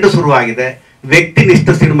ಚೆನ್ನಾಗಿ ಟ್ರೆಂಡ್ ಶುರುವಾಗಿದೆ. ವ್ಯಕ್ತಿನಿಷ್ಠ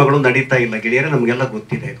ಸಿನಿಮಾಗಳು ನಡೀತಾ ಇಲ್ಲ ಗೆಳೆಯರೆ, ನಮಗೆಲ್ಲ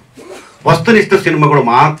ಗೊತ್ತಿದೆ. ಇದು ವಸ್ತುನಿಷ್ಠ ಸಿನಿಮಾಗಳು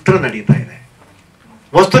ಮಾತ್ರ ನಡೀತಾ ಇದೆ.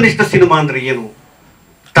 ವಸ್ತುನಿಷ್ಠ ಸಿನಿಮಾ ಅಂದ್ರೆ ಏನು?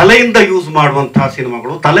 ತಲೆಯಿಂದ ಯೂಸ್ ಮಾಡುವಂತಹ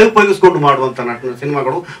ಸಿನಿಮಾಗಳು, ತಲೆ ಉಪಯೋಗಿಸ್ಕೊಂಡು ಮಾಡುವಂತಹ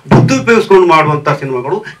ಸಿನಿಮಾಗಳು, ಬುದ್ಧಿ ಉಪಯೋಗಿಸ್ಕೊಂಡು ಮಾಡುವಂತಹ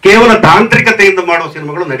ಸಿನಿಮಾಗಳು, ಕೇವಲ ತಾಂತ್ರಿಕತೆಯಿಂದ ಮಾಡುವ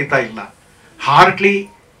ಸಿನಿಮಾಗಳು ನಡೀತಾ ಇಲ್ಲ. ಹಾರ್ಟ್ಲಿ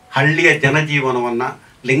ಹಳ್ಳಿಯ ಜನಜೀವನವನ್ನ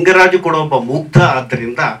ಲಿಂಗರಾಜು ಕೂಡ ಒಬ್ಬ ಮುಗ್ಧ.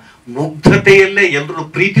 ಆದ್ದರಿಂದ ಮುಗ್ಧತೆಯಲ್ಲೇ ಎಲ್ಲರೂ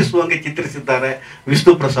ಪ್ರೀತಿಸುವಂಗೆ ಚಿತ್ರಿಸಿದ್ದಾರೆ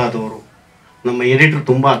ವಿಷ್ಣು ಪ್ರಸಾದ್ ಅವರು. ನಮ್ಮ ಎಡಿಟರ್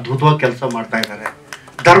ತುಂಬಾ ಅದ್ಭುತವಾಗಿ ಕೆಲಸ ಮಾಡ್ತಾ ಇದ್ದಾರೆ.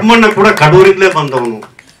 ಧರ್ಮಣ್ಣ ಕೂಡ ಕಡೂರಿಂದಲೇ ಬಂದವನು.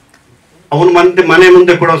 ಅವನ ಮನೆ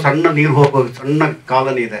ಮುಂದೆ ಕೂಡ ಸಣ್ಣ ನೀರು ಹೋಗೋ ಸಣ್ಣ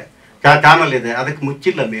ಕಾಲನಿ ಇದೆ, ಚಾನಲ್ ಇದೆ, ಅದಕ್ಕೆ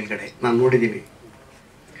ಮುಚ್ಚಿಲ್ಲ ಮೇಲ್ಗಡೆ, ನಾನು ನೋಡಿದ್ದೀನಿ.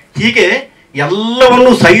 ಹೀಗೆ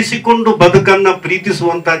ಎಲ್ಲವನ್ನು ಸಹಿಸಿಕೊಂಡು ಬದುಕನ್ನ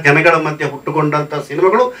ಪ್ರೀತಿಸುವಂತ ಜನಗಳ ಮಧ್ಯೆ ಹುಟ್ಟುಕೊಂಡಂತ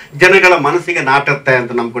ಸಿನಿಮಾಗಳು ಜನಗಳ ಮನಸ್ಸಿಗೆ ನಾಟುತ್ತೆ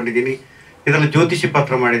ಅಂತ ನಂಬ್ಕೊಂಡಿದ್ದೀನಿ. ಇದರಲ್ಲಿ ಜ್ಯೋತಿಷಿ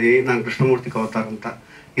ಪಾತ್ರ ಮಾಡಿದ್ದೀನಿ ನಾನು, ಕೃಷ್ಣಮೂರ್ತಿ ಅವತಾರ ಅಂತ.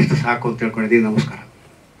 ಇಷ್ಟು ಸಾಕು ಅಂತ ಹೇಳ್ಕೊಂಡಿದ್ದೀನಿ. ನಮಸ್ಕಾರ.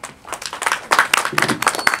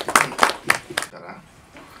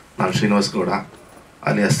 ನಾನು ಶ್ರೀನಿವಾಸ್ ಗೌಡ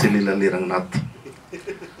ಅಲಿಯಾಸ್ ಸಿಲಿಲಲ್ಲಿ ರಂಗನಾಥ್.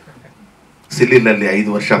 ಸಿಲ್ಲಿನಲ್ಲಿ 5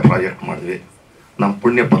 ವರ್ಷ ಪ್ರಾಜೆಕ್ಟ್ ಮಾಡಿದ್ವಿ. ನಮ್ಮ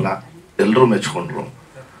ಪುಣ್ಯ ಫಲ ಎಲ್ಲರೂ ಮೆಚ್ಕೊಂಡ್ರು.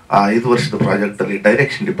 ಆ 5 ವರ್ಷದ ಪ್ರಾಜೆಕ್ಟಲ್ಲಿ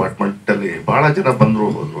ಡೈರೆಕ್ಷನ್ ಡಿಪಾರ್ಟ್ಮೆಂಟಲ್ಲಿ ಭಾಳ ಜನ ಬಂದರು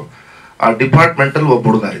ಹೋದರು. ಆ ಡಿಪಾರ್ಟ್ಮೆಂಟಲ್ಲಿ ಒಬ್ಬ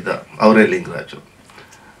ಹುಡುಗ ಇದ್ದ, ಅವರೇ ಲಿಂಗರಾಜು.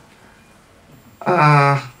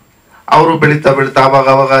 ಅವರು ಬೆಳೀತಾ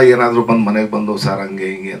ಆವಾಗ ಏನಾದರೂ ಬಂದು ಮನೆಗೆ ಬಂದು ಸರ್ ಹಂಗೆ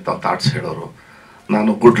ಹಿಂಗೆ ಅಂತ ಥಾಟ್ಸ್ ಹೇಳೋರು. ನಾನು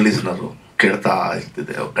ಗುಡ್ ಲಿಸ್ನರು, ಕೇಳ್ತಾ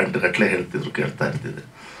ಇರ್ತಿದ್ದೆ. ಗಂಟೆಗಟ್ಟಲೆ ಹೇಳ್ತಿದ್ರು, ಕೇಳ್ತಾ ಇರ್ತಿದ್ದೆ.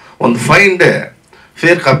 ಒಂದು ಫೈನ್ ಡೇ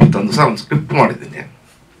ಫೇರ್ ಕಾಪಿ ತಂದು ಸರ್ ಒಂದು ಸ್ಕ್ರಿಪ್ಟ್ ಮಾಡಿದ್ದೀನಿ,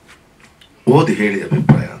 ಓದಿ ಹೇಳಿ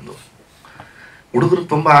ಅಭಿಪ್ರಾಯ ಅಂದು. ಹುಡುಗರು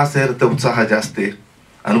ತುಂಬ ಆಸೆ ಇರುತ್ತೆ, ಉತ್ಸಾಹ ಜಾಸ್ತಿ,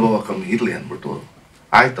 ಅನುಭವ ಕಮ್ಮಿ, ಇರಲಿ ಅಂದ್ಬಿಟ್ಟು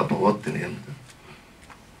ಆಯ್ತಪ್ಪ ಓದ್ತೀನಿ ಅಂತ.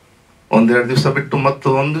 1-2 ದಿವಸ ಬಿಟ್ಟು ಮತ್ತು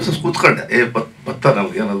 1 ದಿವಸ ಕೂತ್ಕೊಂಡೆ. ಬತ್ತ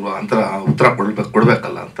ನಮ್ಗೆ ಏನಾದ್ರು ಅಂತರ ಉತ್ತರ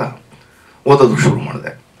ಕೊಡ್ಬೇಕಲ್ಲ ಅಂತ ಓದೋದು ಶುರು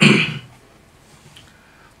ಮಾಡಿದೆ.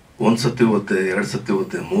 1 ಸತಿ ಓದ್ದೆ, 2 ಸತಿ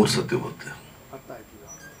ಓದ್ದೆ, 3 ಸತಿ ಓದ್ದೆ.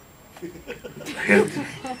 ಹೇಳ್ತೀನಿ.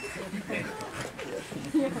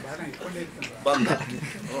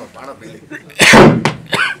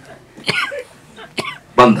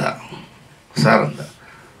 ಬಂದ ಸಾರ್ ಅಂದ.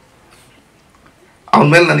 ಅವನ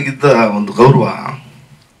ಮೇಲೆ ನನಗಿದ್ದ ಒಂದು ಗೌರವ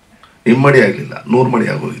ಇಮ್ಮಡಿ ಆಗಲಿಲ್ಲ, 100 ಮಡಿ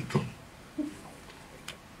ಆಗೋಗಿತ್ತು.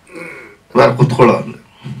 ಕುತ್ಕೊಳ್ಳೋ ಅಂದೆ.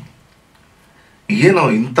 ಏನೋ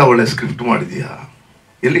ಇಂಥ ಒಳ್ಳೆ ಸ್ಕ್ರಿಪ್ಟ್ ಮಾಡಿದೀಯಾ,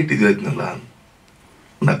 ಎಲ್ಲಿಟ್ಟಿದ್ಯೋ ಇದನ್ನೆಲ್ಲ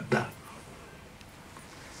ನಗ್ದ.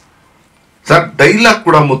 ಸರ್ ಡೈಲಾಗ್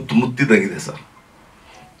ಕೂಡ ಮುತ್ತಿದಂಗಿದೆ ಸರ್.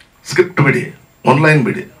 ಸ್ಕ್ರಿಪ್ಟ್ ಬಿಡಿ, ಆನ್ಲೈನ್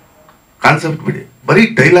ಬಿಡಿ, ಕಾನ್ಸೆಪ್ಟ್ ಬಿಡಿ, ಬರೀ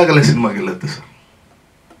ಡೈಲಾಗಲ್ಲೇ ಸಿನಿಮಾ ಗೆಲ್ಲುತ್ತೆ ಸರ್.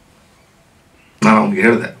 ನಾನು ಅವ್ನಿಗೆ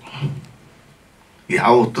ಹೇಳಿದೆ,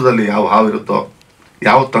 ಯಾವ ಹೊತ್ತದಲ್ಲಿ ಯಾವ ಹಾವಿರುತ್ತೋ,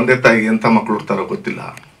 ಯಾವ ತಂದೆ ತಾಯಿಗೆ ಎಂಥ ಮಕ್ಕಳು ಇರ್ತಾರೋ ಗೊತ್ತಿಲ್ಲ,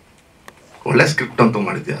 ಒಳ್ಳೆ ಸ್ಕ್ರಿಪ್ಟ್ ಅಂತೂ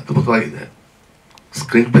ಮಾಡಿದ್ಯಾ, ಅದ್ಭುತವಾಗಿದೆ,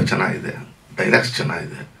 ಸ್ಕ್ರೀನ್ ಪ್ಲೇ ಚೆನ್ನಾಗಿದೆ, ಡೈಲಾಗ್ಸ್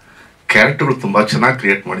ಚೆನ್ನಾಗಿದೆ, ಕ್ಯಾರೆಕ್ಟರ್ಗಳು ತುಂಬ ಚೆನ್ನಾಗಿ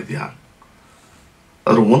ಕ್ರಿಯೇಟ್ ಮಾಡಿದ್ಯಾ.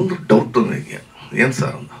 ಅದ್ರ ಒಂದು ಡೌಟ್ ನನಗೆ, ಏನು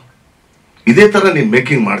ಸರ್ ಅಂದ, ಇದೇ ಥರ ನೀನು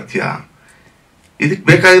ಮೇಕಿಂಗ್ ಮಾಡ್ತೀಯಾ, ಇದಕ್ಕೆ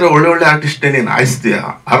ಬೇಕಾಗಿರೋ ಒಳ್ಳೆ ಆರ್ಟಿಸ್ಟ್ನೇ ನೀನು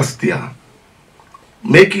ಆರಿಸ್ತೀಯಾ,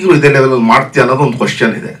 ಮೇಕಿಂಗು ಇದೇ ಲೆವೆಲಲ್ಲಿ ಮಾಡ್ತೀಯಾ ಅನ್ನೋದು ಒಂದು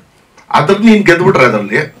ಕ್ವಶನ್ ಇದೆ. ಅದ್ರಲ್ಲಿ ನೀನು ಗೆದ್ಬಿಟ್ರೆ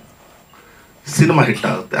ಅದರಲ್ಲಿ ಸಿನಿಮಾ ಹಿಟ್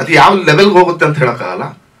ಆಗುತ್ತೆ. ಅದು ಯಾವ ಲೆವೆಲ್ಗೆ ಹೋಗುತ್ತೆ ಅಂತ ಹೇಳೋಕ್ಕಾಗಲ್ಲ,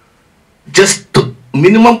 ಜಸ್ಟ್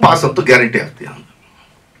ಮಿನಿಮಮ್ ಪಾಸ್ ಅಂತೂ ಗ್ಯಾರಂಟಿ ಆಗ್ತೀಯ.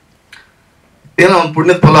 ಏನೋ ಒಂದು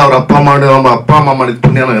ಪುಣ್ಯದ ಫಲ ಅವ್ರ ಅಪ್ಪ ಅಮ್ಮ ಮಾಡಿದ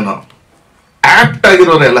ಪುಣ್ಯನೋ ಏನೋ, ಆ್ಯಪ್ಟ್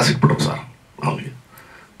ಆಗಿರೋರು ಎಲ್ಲ ಸಿಕ್ಬಿಟ್ರು ಸರ್ ನಮಗೆ.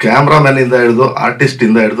 ಕ್ಯಾಮ್ರಾಮನ್ನಿಂದ ಹಿಡಿದು,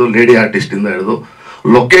 ಆರ್ಟಿಸ್ಟಿಂದ ಹಿಡಿದು, ಲೇಡಿ ಆರ್ಟಿಸ್ಟಿಂದ ಹಿಡಿದು,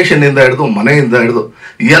 ಲೊಕೇಶನ್ನಿಂದ ಹಿಡಿದು, ಮನೆಯಿಂದ ಹಿಡಿದು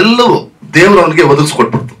ಎಲ್ಲವೂ ದೇವರು ಅವನಿಗೆ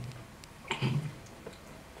ಒದಗಿಸ್ಕೊಟ್ಬಿಡ್ತು.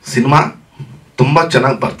 ಸಿನಿಮಾ ತುಂಬ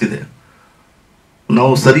ಚೆನ್ನಾಗಿ ಬರ್ತಿದೆ,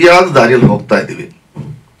 ನಾವು ಸರಿಯಾದ ದಾರಿಯಲ್ಲಿ ಹೋಗ್ತಾ ಇದ್ದೀವಿ.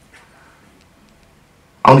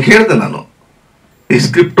 ಅವ್ನಿಗೆ ಹೇಳಿದೆ, ನಾನು ಈ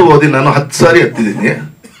ಸ್ಕ್ರಿಪ್ಟ್ ಓದಿ ನಾನು 10 ಸಾರಿ ಹತ್ತಿದ್ದೀನಿ,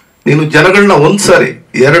 ನೀನು ಜನಗಳನ್ನ 1 ಸಾರಿ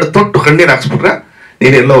 2 ತೊಟ್ಟು ಕಣ್ಣೀರು ಹಾಕ್ಸ್ಬಿಟ್ರೆ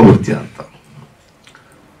ನೀನು ಎಲ್ಲ ಹೋಗ್ತೀಯ ಅಂತ.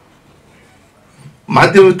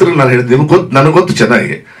 ಮಾಧ್ಯಮ ಮಿತ್ರರು ನಾನು ಹೇಳಿದೆ, ನನಗೆ ಗೊತ್ತು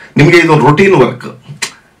ಚೆನ್ನಾಗಿ, ನಿಮಗೆ ಇದೊಂದು ರೊಟೀನ್ ವರ್ಕ್,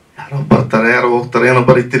 ಯಾರೋ ಬರ್ತಾರೆ, ಯಾರೋ ಹೋಗ್ತಾರೆ, ಏನೋ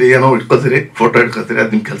ಬರೀತೀರಿ, ಏನೋ ಇಟ್ಕೋತೀರಿ, ಫೋಟೋ ಇಟ್ಕೋತೀರಿ,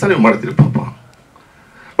 ಅದು ನಿಮ್ಮ ಕೆಲಸ ನೀವು ಮಾಡ್ತೀರಿ ಪಾಪ.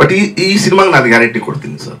 ಬಟ್ ಈ ಸಿನಿಮಾಗೆ ನಾನು ಗ್ಯಾರಂಟಿ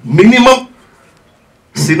ಕೊಡ್ತೀನಿ ಸರ್, ಮಿನಿಮಮ್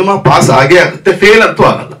ಸಿನಿಮಾ ಪಾಸ್ ಆಗೇ ಆಗುತ್ತೆ, ಫೇಲ್ ಅಂತೂ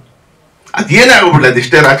ಆಗಲ್ಲ. ಅದೇನೇ ಆಗ್ಬಿಡ್ಲಿ,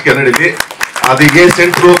 ಅದಿಷ್ಟೇ ರಾಜಕೀಯ ನಡೀಲಿ, ಅದು ಎ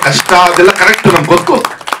ಸೆಂಟ್ರು ಕಷ್ಟ ಅದೆಲ್ಲ ಕರೆಕ್ಟ್, ನಮ್ಗೆ ಗೊತ್ತು.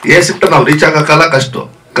 ಎ ಸೆಂಟರ್ ನಾವು ರೀಚ್ ಆಗೋಕ್ಕಲ್ಲ, ಕಷ್ಟ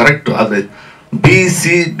ಕರೆಕ್ಟ್. ಆದರೆ B, C,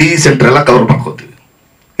 D ಸೆಂಟರ್ ಎಲ್ಲ ಕವರ್ ಮಾಡ್ಕೋತೀವಿ,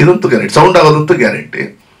 ಇದಂತೂ guarantee. Sound ಆಗೋದಂತೂ guarantee.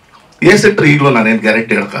 A centre ಈಗಲೂ ನಾನೇನು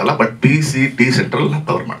ಗ್ಯಾರಂಟಿ ಹೇಳೋಕ್ಕಾಗಲ್ಲ, ಬಟ್ B, C, D ಸೆಂಟ್ರಲ್ಲಿ ನಾವು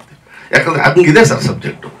ಕವರ್ ಮಾಡ್ತೀವಿ. ಯಾಕಂದ್ರೆ ಹಂಗಿದೆ ಸರ್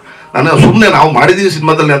ಸಬ್ಜೆಕ್ಟು. ನಾನು ಸುಮ್ಮನೆ ನಾವು ಮಾಡಿದ್ದೀವಿ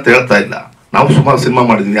ಸಿನಿಮಾದಲ್ಲಿ ಅಂತ ಹೇಳ್ತಾ ಇಲ್ಲ, ನಾವು ಸುಮಾರು ಸಿನಿಮಾ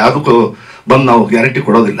ಮಾಡಿದ್ವಿ, ಯಾವುದಕ್ಕೂ ಬಂದು ನಾವು ಗ್ಯಾರಂಟಿ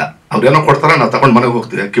ಕೊಡೋದಿಲ್ಲ. ಅವ್ರೇನೋ ಕೊಡ್ತಾರೆ, ನಾವು ತಗೊಂಡು ಮನೆಗೆ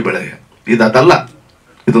ಹೋಗ್ತೀವಿ ಅಕ್ಕಿ ಬೆಳೆಗೆ. ಅದಲ್ಲ,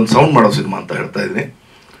 ಇದೊಂದು ಸೌಂಡ್ ಮಾಡೋ ಸಿನಿಮಾ ಅಂತ ಹೇಳ್ತಾ ಇದ್ದೀನಿ.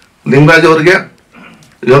 ಲಿಂಗರಾಜ್ ಅವ್ರಿಗೆ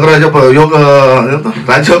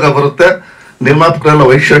ರಾಜಯೋಗ ಬರುತ್ತೆ. ನಿರ್ಮಾಪಕರೆಲ್ಲ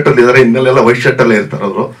ವೈಟ್ ಶರ್ಟಲ್ಲಿ ಇದ್ದಾರೆ, ಇನ್ಮೇಲೆಲ್ಲ ವೈಟ್ ಶರ್ಟಲ್ಲೇ ಇರ್ತಾರೆ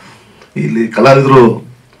ಅವರು. ಇಲ್ಲಿ ಕಲಾವಿದರು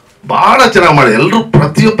ಭಾಳ ಚೆನ್ನಾಗಿ ಮಾಡಿ, ಎಲ್ಲರೂ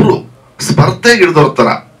ಪ್ರತಿಯೊಬ್ಬರು ಸ್ಪರ್ಧೆಗೆ ಹಿಡಿದವ್ರ ಥರ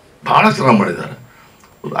ಭಾಳ ಚೆನ್ನಾಗಿ ಮಾಡಿದ್ದಾರೆ.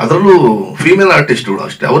 ಅದರಲ್ಲೂ ಫೀಮೇಲ್ ಆರ್ಟಿಸ್ಟ್ಗಳು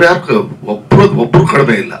ಅಷ್ಟೇ, ಅವ್ರು ಯಾರು ಒಬ್ಬರು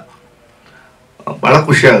ಕಡಿಮೆ ಇಲ್ಲ. ಭಾಳ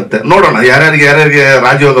ಖುಷಿ ಆಗುತ್ತೆ. ನೋಡೋಣ ಯಾರ್ಯಾರಿಗೆ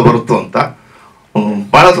ರಾಜಯೋಗ ಬರುತ್ತೋ ಅಂತ.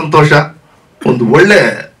 ಭಾಳ ಸಂತೋಷ, ಒಂದು ಒಳ್ಳೆ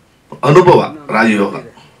ಅನುಭವ ರಾಜಯೋಗ.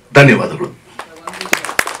 ಧನ್ಯವಾದಗಳು.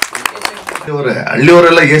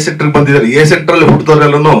 ಹಳ್ಳಿಯವರೆಲ್ಲ ಎ ಸೆಕ್ಟರ್ಗೆ ಬಂದಿದ್ದಾರೆ, ಎ ಸೆಕ್ಟರಲ್ಲಿ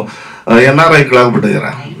ಹುಟ್ಟಿದವರೆಲ್ಲೂ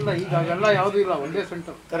NRIಗಳಾಗ್ಬಿಟ್ಟಿದ್ದಾರೆ.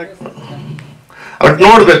 ಬಟ್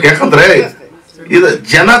ನೋಡ್ಬೇಕು, ಯಾಕಂದ್ರೆ ಇದು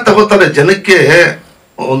ಜನ ತಗೋತಾರೆ, ಜನಕ್ಕೆ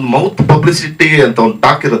ಒಂದು ಮೌತ್ ಪಬ್ಲಿಸಿಟಿ ಅಂತ ಒಂದು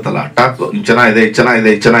ಟಾಕ್ ಇರುತ್ತಲ್ಲ, ಟಾಕ್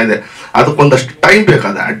ಚೆನ್ನಾಗಿದೆ, ಅದಕ್ಕೊಂದಷ್ಟು ಟೈಮ್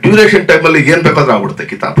ಬೇಕಾದ, ಡ್ಯೂರೇಷನ್ ಟೈಮಲ್ಲಿ ಏನ್ ಬೇಕಾದ್ರೂ ಆಗ್ಬಿಡುತ್ತೆ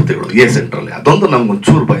ಕಿತಾಪತಿಗಳು ಎ ಸೆಂಟ್ರಲ್ಲಿ. ಅದೊಂದು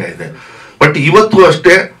ನಮ್ಗೊಂಚೂರು ಭಯ ಇದೆ. ಬಟ್ ಇವತ್ತು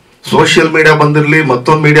ಅಷ್ಟೇ, ಸೋಷಿಯಲ್ ಮೀಡಿಯಾ ಬಂದಿರಲಿ,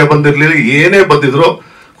 ಮತ್ತೊಂದು ಮೀಡಿಯಾ ಬಂದಿರಲಿ, ಏನೇ ಬಂದಿದ್ರು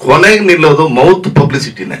ಕೊನೆಗೆ ನಿಲ್ಲೋದು ಮೌತ್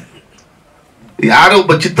ಪಬ್ಲಿಸಿಟಿನೇ. ಯಾರೋ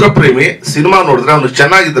ಒಬ್ಬ ಚಿತ್ರಪ್ರೇಮಿ ಸಿನಿಮಾ ನೋಡಿದ್ರೆ ಅವನು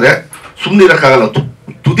ಚೆನ್ನಾಗಿದ್ರೆ ಸುಮ್ಮನಿರಕ್ಕಾಗಲ್ಲ,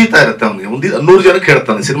 ತುದಿತಾ ಇರುತ್ತೆ ಅವನಿಗೆ. 100 ಜನಕ್ಕೆ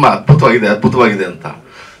ಹೇಳ್ತಾನೆ ಸಿನಿಮಾ ಅದ್ಭುತವಾಗಿದೆ ಅಂತ.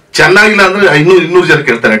 ಚೆನ್ನಾಗಿಲ್ಲ ಅಂದ್ರೆ 200 ಜನಕ್ಕೆ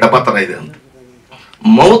ಹೇಳ್ತಾನೆ ಡಬ್ಬಾ ತರ ಇದೆ ಅಂತ.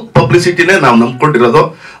 ಮೌತ್ ಪಬ್ಲಿಸಿಟಿನೇ ನಾವು ನಂಬ್ಕೊಂಡಿರೋದು.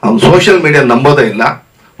 ಅವ್ನು ಸೋಷಿಯಲ್ ಮೀಡಿಯಾ ನಂಬೋದೇ ಇಲ್ಲ,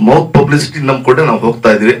 ಮೌತ್ ಪಬ್ಲಿಸಿಟಿ ನಂಬ್ಕೊಂಡೆ ನಾವು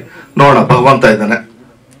ಹೋಗ್ತಾ ಇದೀವಿ. ನೋಡೋಣ, ಭಗವಂತ ಇದ್ದಾನೆ,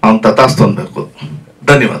 ಅವ್ನು ತಥಾಸ್ತು ಅನ್ಬೇಕು.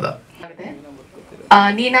 ಧನ್ಯವಾದ.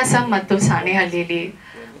 ನೀನಾಸಂ ಮತ್ತು ಸಾಣೆಹಳ್ಳಿಯಲ್ಲಿ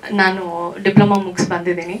ನಾನು ಡಿಪ್ಲೊಮಾ ಮುಗಿಸ್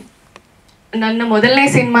ಬಂದಿದ್ದೀನಿ. ನನ್ನ ಮೊದಲನೇ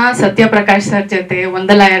ಸಿನಿಮಾ ಸತ್ಯಪ್ರಕಾಶ್ ಸರ್ ಜೊತೆ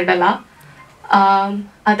ಒಂದಲ್ಲ ಎರಡಲ್ಲ.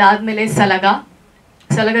 ಅದಾದಮೇಲೆ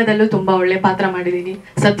ಸಲಗದಲ್ಲೂ ತುಂಬ ಒಳ್ಳೆ ಪಾತ್ರ ಮಾಡಿದ್ದೀನಿ.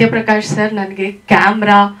 ಸತ್ಯಪ್ರಕಾಶ್ ಸರ್ ನನಗೆ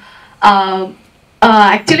ಕ್ಯಾಮ್ರಾ,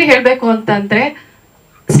 ಆ್ಯಕ್ಚುಲಿ ಹೇಳಬೇಕು ಅಂತಂದರೆ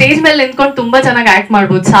ಸ್ಟೇಜ್ ಮೇಲೆ ನಿಂತ್ಕೊಂಡು ತುಂಬ ಚೆನ್ನಾಗಿ ಆ್ಯಕ್ಟ್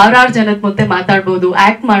ಮಾಡ್ಬೋದು, ಸಾವಿರಾರು ಜನದ ಮುಂದೆ ಮಾತಾಡ್ಬೋದು,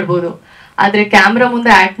 ಆ್ಯಕ್ಟ್ ಮಾಡ್ಬೋದು. ಆದರೆ ಕ್ಯಾಮ್ರಾ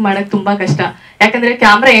ಮುಂದೆ ಆ್ಯಕ್ಟ್ ಮಾಡೋಕ್ಕೆ ತುಂಬ ಕಷ್ಟ, ಯಾಕಂದರೆ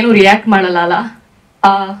ಕ್ಯಾಮ್ರಾ ಏನೂ ರಿಯಾಕ್ಟ್ ಮಾಡಲ್ಲ ಅಲ್ಲ.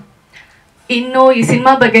 ಇನ್ನು ಈ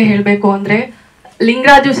ಸಿನಿಮಾ ಬಗ್ಗೆ ಹೇಳಬೇಕು ಅಂದರೆ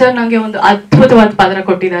ಲಿಂಗರಾಜು ಸರ್ ನನಗೆ ಒಂದು ಅದ್ಭುತವಾದ ಪಾತ್ರ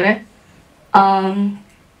ಕೊಟ್ಟಿದ್ದಾರೆ.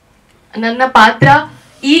 ನನ್ನ ಪಾತ್ರ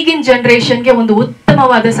ಈಗಿನ ಜನ್ರೇಷನ್ಗೆ ಒಂದು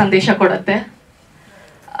ಉತ್ತಮವಾದ ಸಂದೇಶ ಕೊಡುತ್ತೆ.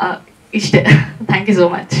 ಇಷ್ಟೇ. Thank you so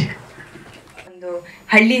much. ಒಂದು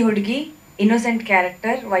ಹಳ್ಳಿ ಹುಡುಗಿ ಇನ್ನೋಸೆಂಟ್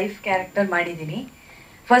ಕ್ಯಾರೆಕ್ಟರ್, ವೈಫ್ ಕ್ಯಾರೆಕ್ಟರ್ ಮಾಡಿದ್ದೀನಿ.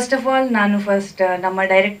 ಫಸ್ಟ್ ಆಫ್ ಆಲ್ ನಾನು ನಮ್ಮ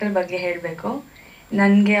ಡೈರೆಕ್ಟರ್ ಬಗ್ಗೆ ಹೇಳಬೇಕು.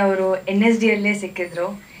 ನನಗೆ ಅವರು NSDಯಲ್ಲೇ ಸಿಕ್ಕಿದ್ರು.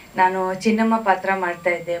 ನಾನು ಚಿನ್ನಮ್ಮ ಪಾತ್ರ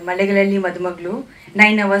ಮಾಡ್ತಾಯಿದ್ದೆ, ಮಳೆಗಳಲ್ಲಿ ಮದುಮಗಳು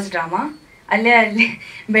 9 hours ಡ್ರಾಮಾ. ಅಲ್ಲಿ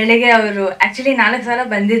ಬೆಳಗ್ಗೆ ಅವರು ಆ್ಯಕ್ಚುಲಿ 4 ಸಲ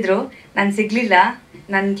ಬಂದಿದ್ದರು, ನಾನು ಸಿಗಲಿಲ್ಲ,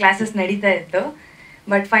 ನನ್ನ ಕ್ಲಾಸಸ್ ನಡೀತಾ ಇತ್ತು.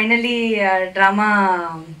 ಬಟ್ ಫೈನಲಿ ಡ್ರಾಮಾ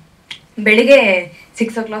ಬೆಳಿಗ್ಗೆ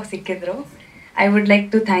 6 o'clock ಸಿಕ್ಕಿದ್ರು. I would like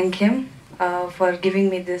to thank him for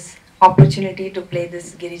giving me this opportunity to play this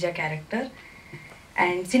Girija character.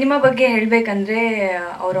 And cinema ಬಗ್ಗೆ ಹೇಳಬೇಕಂದ್ರೆ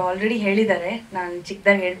ಅವರು ಆಲ್ರೆಡಿ ಹೇಳಿದ್ದಾರೆ, ನಾನು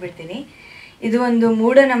ಚಿಕ್ಕದಾಗಿ ಹೇಳ್ಬಿಡ್ತೀನಿ. ಇದು ಒಂದು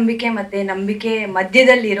ಮೂಢನಂಬಿಕೆ ಮತ್ತು ನಂಬಿಕೆ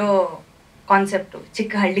ಮಧ್ಯದಲ್ಲಿರೋ ಕಾನ್ಸೆಪ್ಟು,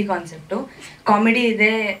 ಚಿಕ್ಕ ಹಳ್ಳಿ ಕಾನ್ಸೆಪ್ಟು. ಕಾಮಿಡಿ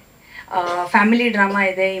ಇದೆ, ಫ್ಯಾಮಿಲಿ ಡ್ರಾಮಾ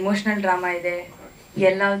ಇದೆ, ಇಮೋಷ್ನಲ್ ಡ್ರಾಮಾ ಇದೆ,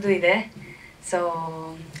 ಎಲ್ಲದೂ ಇದೆ. So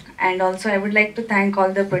and also I would like to thank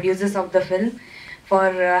all the producers of the film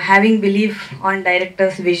for having believe on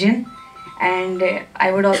directors vision. And I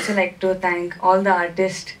would also like to thank all the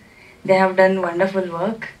artist. They have done wonderful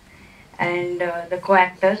work. And the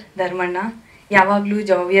ಕೋ-ಆ್ಯಕ್ಟರ್ Dharmanna ಯಾವಾಗಲೂ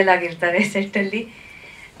ಜಾವಿಯಲ್ ಆಗಿರ್ತಾರೆ ಸೆಟ್ಟಲ್ಲಿ.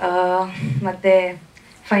 ಮತ್ತು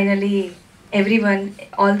finally every one,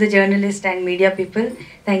 all the journalist and media people,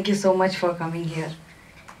 thank you so much for coming here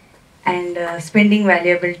and spending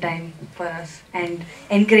valuable time for us and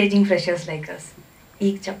encouraging freshers like us.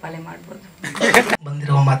 ಈಗ ಚಪ್ಪಾಳೆ ಮಾಡ್ಬೋದು.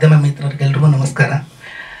 ಬಂದಿರುವ ಮಾಧ್ಯಮ ಮಿತ್ರರಿಗೆಲ್ರಿಗೂ ನಮಸ್ಕಾರ.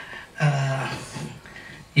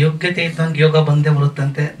 ಯೋಗ್ಯತೆ ಇದ್ದಂಗೆ ಯೋಗ ಬಂದೇ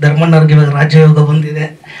ಬರುತ್ತಂತೆ. ಧರ್ಮಣ್ಣವ್ರಿಗೆ ಇವಾಗ ರಾಜಯೋಗ ಬಂದಿದೆ.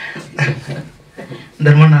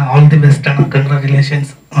 ಧರ್ಮಣ್ಣ, ಆಲ್ ದಿ ಬೆಸ್ಟ್ ಅಣ್ಣ,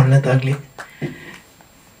 ಕಂಗ್ರ್ಯಾಚುಲೇಷನ್ಸ್, ಒಳ್ಳೇದಾಗಲಿ.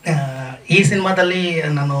 ಈ ಸಿನಿಮಾದಲ್ಲಿ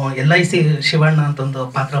ನಾನು LIC ಶಿವಣ್ಣ ಅಂತ ಒಂದು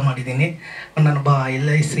ಪಾತ್ರ ಮಾಡಿದ್ದೀನಿ. ನಾನೊಬ್ಬ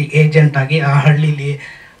LIC ಏಜೆಂಟ್ ಆಗಿ ಆ ಹಳ್ಳಿಲಿ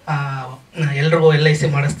ಎಲ್ರಿಗೂ LIC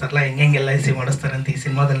ಮಾಡಿಸ್ತಾರಲ್ಲ, ಹೆಂಗೆ LIC ಮಾಡಿಸ್ತಾರೆ ಅಂತ ಈ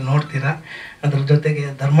ಸಿನಿಮಾದಲ್ಲಿ ನೋಡ್ತೀರಾ. ಅದ್ರ ಜೊತೆಗೆ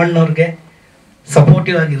ಧರ್ಮಣ್ಣವ್ರಿಗೆ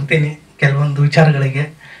ಸಪೋರ್ಟಿವ್ ಆಗಿರ್ತೀನಿ ಕೆಲವೊಂದು ವಿಚಾರಗಳಿಗೆ.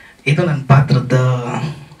 ಇದು ನನ್ನ ಪಾತ್ರದ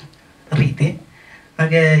ರೀತಿ.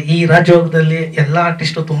 ಹಾಗೆ ಈ ರಾಜಯೋಗದಲ್ಲಿ ಎಲ್ಲ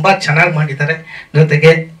ಆರ್ಟಿಸ್ಟು ತುಂಬ ಚೆನ್ನಾಗಿ ಮಾಡಿದ್ದಾರೆ.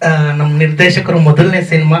 ಜೊತೆಗೆ ನಮ್ಮ ನಿರ್ದೇಶಕರು ಮೊದಲನೇ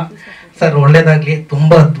ಸಿನಿಮಾ ಸರ್, ಒಳ್ಳೇದಾಗಲಿ,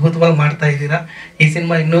 ತುಂಬ ಅದ್ಭುತವಾಗಿ ಮಾಡ್ತಾ ಇದ್ದೀರಾ. ಈ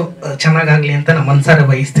ಸಿನಿಮಾ ಇನ್ನೂ ಚೆನ್ನಾಗಾಗಲಿ ಅಂತ ನಾನು ಮನಸಾರೆ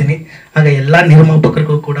ಬಯಸ್ತೀನಿ. ಹಾಗೆ ಎಲ್ಲ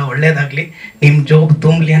ನಿರ್ಮಾಪಕರಿಗೂ ಕೂಡ ಒಳ್ಳೇದಾಗಲಿ, ನಿಮ್ಮ ಜೋಬ್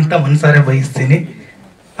ತುಂಬಲಿ ಅಂತ ಮನಸಾರೆ ಬಯಸ್ತೀನಿ.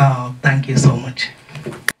 Thank you so much.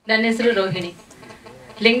 ನನ್ನ ಹೆಸರು ರೋಹಿಣಿ.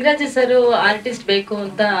 ಲಿಂಗರಾಜ್ ಸರ್ ಆರ್ಟಿಸ್ಟ್ ಬೇಕು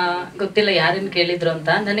ಅಂತ ಗೊತ್ತಿಲ್ಲ ಯಾರನ್ನು ಕೇಳಿದ್ರು ಅಂತ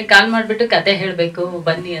ನನಗೆ ಕಾಲ್ ಮಾಡಿಬಿಟ್ಟು ಕತೆ ಹೇಳಬೇಕು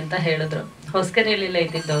ಬನ್ನಿ ಅಂತ ಹೇಳಿದ್ರು. ಹೊಸಕೆರೆಯಲ್ಲೆಲ್ಲ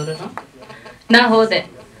ಇದ್ದಿದ್ದವರು. ನಾ ಹೋದೆ,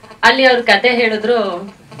 ಅಲ್ಲಿ ಅವ್ರ ಕತೆ ಹೇಳಿದ್ರು.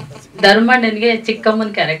 ಧರ್ಮಣ್ಣನಿಗೆ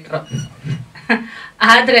ಚಿಕ್ಕಮ್ಮನ ಕ್ಯಾರೆಕ್ಟ್ರು,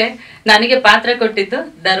 ಆದರೆ ನನಗೆ ಪಾತ್ರ ಕೊಟ್ಟಿದ್ದು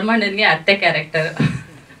ಧರ್ಮಣ್ಣನಿಗೆ ಅತ್ತೆ ಕ್ಯಾರೆಕ್ಟರ್.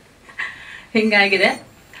 ಹಿಂಗಾಗಿದೆ.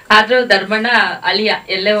 ಆದರೂ ಧರ್ಮಣ್ಣ ಅಳಿಯ,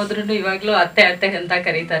 ಎಲ್ಲೇ ಹೋದ್ರೂ ಇವಾಗಲೂ ಅತ್ತೆ ಅತ್ತೆ ಅಂತ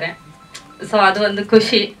ಕರೀತಾರೆ. ಸೊ ಅದು ಒಂದು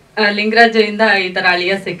ಖುಷಿ. ಲಿಂಗರಾಜು ಇಂದ ಈ ಥರ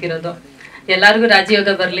ಅಳಿಯ ಸಿಕ್ಕಿರೋದು. ಎಲ್ಲರಿಗೂ ರಾಜಯೋಗ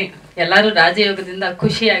ಬರಲಿ, ಎಲ್ಲರೂ ರಾಜಯೋಗದಿಂದ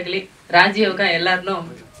ಖುಷಿ ಆಗಲಿ, ರಾಜಯೋಗ ಎಲ್ಲರನ್ನೂ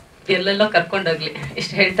ಎಲ್ಲೆಲ್ಲೋ ಕರ್ಕೊಂಡೋಗ್ಲಿ.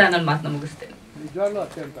 ಇಷ್ಟು ಹೇಳ್ತಾ ನನ್ನ ಮಾತನ್ನ ಮುಗಿಸ್ತೇನೆ.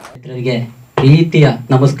 ಮಿತ್ರರಿಗೆ ಪ್ರೀತಿಯ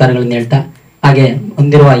ನಮಸ್ಕಾರಗಳನ್ನ ಹೇಳ್ತಾ, ಹಾಗೆ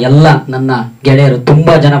ಬಂದಿರುವ ಎಲ್ಲ ನನ್ನ ಗೆಳೆಯರು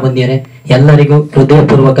ತುಂಬಾ ಜನ ಬಂದಿದ್ದಾರೆ, ಎಲ್ಲರಿಗೂ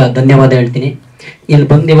ಹೃದಯಪೂರ್ವಕ ಧನ್ಯವಾದ ಹೇಳ್ತೀನಿ. ಇಲ್ಲಿ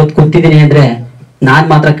ಬಂದು ಇವತ್ತು ಕೂತಿದ್ದೀನಿ ಅಂದ್ರೆ ನಾನ್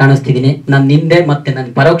ಮಾತ್ರ ಕಾಣಿಸ್ತಿದ್ದೀನಿ, ನನ್ನ ಹಿಂದೆ ಮತ್ತೆ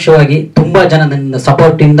ನನ್ನ ಪರೋಕ್ಷವಾಗಿ ತುಂಬಾ ಜನ ನನ್ನ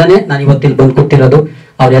ಸಪೋರ್ಟ್ ಇಂದಾನೆ ನಾನು ಇವತ್ತು ಇಲ್ಲಿ ಬಂದು ಕೂತಿರೋದು.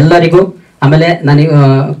 ಅವರೆಲ್ಲರಿಗೂ ಆಮೇಲೆ ನನಗೆ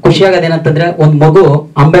ಖುಷಿಯಾಗೋದೇನಂತಂದ್ರೆ, ಒಂದ್ ಮಗು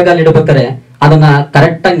ಅಂಬೆಗಾಲ್ ಇಡಬೇಕಾರೆ ಅದನ್ನ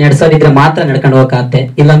ಕರೆಕ್ಟ್ ಆಗಿ ನಡೆಸೋದಿದ್ರೆ ಮಾತ್ರ ನಡ್ಕೊಂಡು ಹೋಗತ್ತೆ,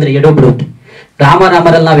 ಇಲ್ಲಾಂದ್ರೆ ಎಡಬಿಡುತ್ತೆ.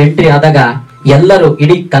 ರಾಮರಲ್ಲಿ ನಾವು ಎಂಟ್ರಿ ಆದಾಗ ಎಲ್ಲರೂ,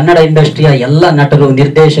 ಇಡೀ ಕನ್ನಡ ಇಂಡಸ್ಟ್ರಿಯ ಎಲ್ಲ ನಟರು,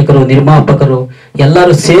 ನಿರ್ದೇಶಕರು, ನಿರ್ಮಾಪಕರು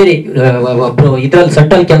ಎಲ್ಲರೂ ಸೇರಿ ಇದ್ರಲ್ಲಿ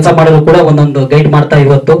ಸೆಟ್ಟಲ್ಲಿ ಕೆಲಸ ಮಾಡೋರು ಕೂಡ ಒಂದೊಂದು ಗೈಡ್ ಮಾಡ್ತಾ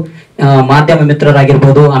ಇವತ್ತು ಮಾಧ್ಯಮ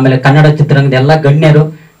ಮಿತ್ರರಾಗಿರ್ಬೋದು, ಆಮೇಲೆ ಕನ್ನಡ ಚಿತ್ರರಂಗದ ಎಲ್ಲ ಗಣ್ಯರು,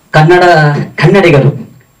 ಕನ್ನಡಿಗರು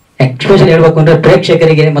ಎಕ್ಸ್ಪೆಷಲಿ ಹೇಳ್ಬೇಕು ಅಂದ್ರೆ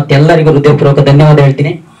ಪ್ರೇಕ್ಷಕರಿಗೆ ಮತ್ತೆ ಎಲ್ಲರಿಗೂ ಹೃದಯಪೂರ್ವಕ ಧನ್ಯವಾದ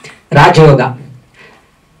ಹೇಳ್ತೀನಿ. ರಾಜಯೋಗ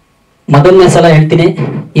ಮೊದಲನೇ ಸಲ ಹೇಳ್ತೀನಿ,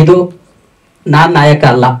 ಇದು ನಾನ್ ನಾಯಕ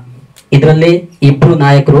ಅಲ್ಲ, ಇದರಲ್ಲಿ ಇಬ್ರು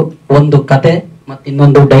ನಾಯಕರು, ಒಂದು ಕತೆ ಮತ್ತು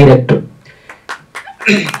ಇನ್ನೊಂದು ಡೈರೆಕ್ಟ್ರು.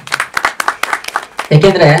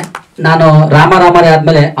 ಯಾಕೆಂದ್ರೆ ನಾನು ರಾಮರೇ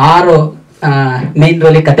ಆದ್ಮೇಲೆ 6 ಮೇನ್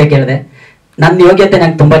ರೋಲಿ ಕತೆ ಕೇಳಿದೆ. ನನ್ನ ಯೋಗ್ಯತೆ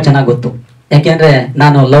ನಂಗೆ ತುಂಬಾ ಚೆನ್ನಾಗಿ ಗೊತ್ತು. ಯಾಕೆಂದ್ರೆ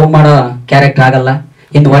ನಾನು ಲವ್ ಮಾಡೋ ಕ್ಯಾರೆಕ್ಟರ್ ಆಗಲ್ಲ.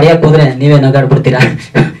 ಇನ್ನು ಹೊಡೆಯಕ್ಕೆ ಹೋದ್ರೆ ನೀವೇ ನಗಾಡ್ಬಿಡ್ತೀರಾ.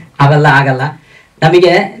 ಅವೆಲ್ಲ ಆಗಲ್ಲ.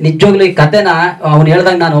 ನಮಗೆ ನಿಜವಾಗ್ಲೂ ಈ ಕತೆನ ಅವ್ನು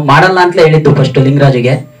ಹೇಳ್ದಾಗ ನಾನು ಮಾಡಲ್ಲ ಅಂತಲೇ ಹೇಳಿದ್ದು ಫಸ್ಟ್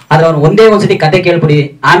ಲಿಂಗರಾಜ್ಗೆ. ಆದ್ರೆ ಅವ್ನು ಒಂದೇ ಒಂದ್ಸತಿ ಕತೆ ಕೇಳ್ಬಿಡಿ,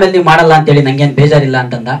 ಆಮೇಲೆ ನೀವು ಮಾಡಲ್ಲ ಅಂತೇಳಿ ನಂಗೇನು ಬೇಜಾರಿಲ್ಲ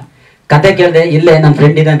ಅಂತಂದ. ಕತೆ ಕೇಳಿದೆ. ಇಲ್ಲೇ ನನ್ನ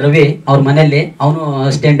ಫ್ರೆಂಡ್ ಇದ್ದಾನೆ ರವಿ, ಅವ್ರ ಮನೆಯಲ್ಲಿ, ಅವನು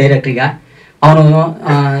ಅಸಿಸ್ಟೆಂಟ್ ಡೈರೆಕ್ಟರ್. ಈಗ ಅವನು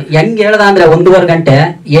ಹೆಂಗ್ ಹೇಳ್ದ ಅಂದ್ರೆ 1.5 ಗಂಟೆ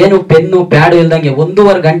ಏನು ಪೆನ್ನು ಪ್ಯಾಡು ಇಲ್ದಂಗೆ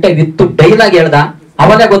 1.5 ಗಂಟೆ ವಿತ್ತು ಡೈಲಾಗ್ ಹೇಳ್ದ.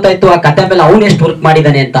 ಅವಾಗೇ ಗೊತ್ತಾಯ್ತು ಆ ಕತೆ ಮೇಲೆ ಅವ್ನು ಎಷ್ಟು ವರ್ಕ್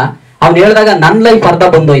ಮಾಡಿದಾನೆ ಅಂತ. ಅವ್ನು ಹೇಳಿದಾಗ ನನ್ನ ಲೈಫ್ ಅರ್ಧ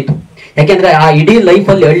ಬಂದೋಯ್ತು. ಯಾಕೆಂದ್ರೆ ಆ ಇಡೀ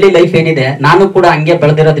ಲೈಫಲ್ಲಿ ಹಳ್ಳಿ ಲೈಫ್ ಏನಿದೆ, ನಾನು ಕೂಡ ಹಂಗೆ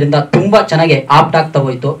ಬೆಳೆದಿರೋದ್ರಿಂದ ತುಂಬಾ ಚೆನ್ನಾಗಿ ಆಪ್ಟ್ ಆಗ್ತಾ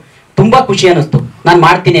ಹೋಯ್ತು. ತುಂಬಾ ಖುಷಿ ಅನಿಸ್ತು. ನಾನು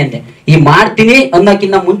ಮಾಡ್ತೀನಿ ಅಂದೆ. ಈ ಮಾಡ್ತೀನಿ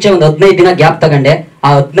ಅನ್ನೋಕ್ಕಿಂತ ಮುಂಚೆ ಒಂದು 15 ದಿನ ಗ್ಯಾಪ್ ತಗೊಂಡೆ.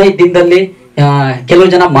 ಆ 15 ದಿನದಲ್ಲಿ ಕೆಲವು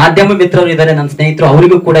ಜನ ಮಾಧ್ಯಮ ಮಿತ್ರರು ಇದ್ದಾರೆ, ನನ್ನ ಸ್ನೇಹಿತರು,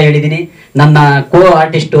 ಅವರಿಗೂ ಕೂಡ ಹೇಳಿದೀನಿ. ನನ್ನ ಕೋ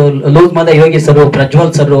ಆರ್ಟಿಸ್ಟ್ ಲೂಸ್ ಮದ ಯೋಗಿ ಸರ್,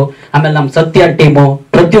 ಪ್ರಜ್ವಲ್ ಸರ್, ಆಮೇಲೆ ನಮ್ಮ ಸತ್ಯ ಟೀಮು,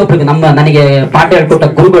 ಪ್ರತಿಯೊಬ್ಬರಿಗೂ ನನಗೆ ಪಾಠ ಹೇಳ್ಕೊಟ್ಟ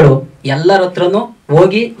ಗುರುಗಳು ಎಲ್ಲರ ಹತ್ರನು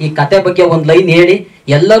ಹೋಗಿ ಈ ಕತೆ ಬಗ್ಗೆ ಒಂದು ಲೈನ್ ಹೇಳಿ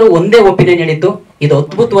ಎಲ್ಲರೂ ಒಂದೇ ಒಪಿನಿಯನ್ ಹೇಳಿದ್ದು, ಇದು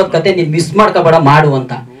ಅದ್ಭುತವಾದ ಕತೆ, ನೀನ್ ಮಿಸ್ ಮಾಡ್ಕೋಬೇಡ ಮಾಡು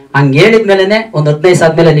ಅಂತ. ಹಂಗ ಹೇಳಿದ್ಮೇಲೆನೆ ಒಂದು 15 ದಿವಸ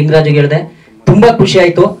ಆದ್ಮೇಲೆ ಲಿಂಗರಾಜ್ಗೆ ಹೇಳಿದೆ. ತುಂಬಾ ಖುಷಿ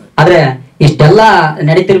ಆಯ್ತು. ಆದ್ರೆ ಇಷ್ಟೆಲ್ಲ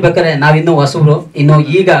ನಡೀತಿರ್ಬೇಕಾದ್ರೆ ನಾವಿನ್ನೂ ಹೊಸಬ್ರು, ಇನ್ನು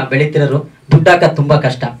ಈಗ ಬೆಳಿತಿರೋರು, ದುಡ್ಡು ಹಾಕೋದು ತುಂಬಾ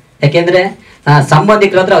ಕಷ್ಟ. ಯಾಕೆಂದ್ರೆ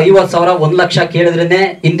ಸಂಬಂಧಿಕರ ಹತ್ರ 50,000 1 ಲಕ್ಷ ಕೇಳಿದ್ರೇನೆ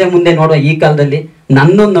ಹಿಂದೆ ಮುಂದೆ ನೋಡುವ ಈ ಕಾಲದಲ್ಲಿ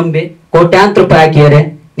ನನ್ನನ್ನು ನಂಬಿ ಕೋಟ್ಯಾಂತರ ರೂಪಾಯಿ ಹಾಕಿದ್ದಾರೆ.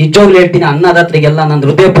 ನಿಜವಾಗ್ಲೂ ಹೇಳ್ತೀನಿ, ಅನ್ನದಾತ್ರಿಗೆಲ್ಲ ನನ್ನ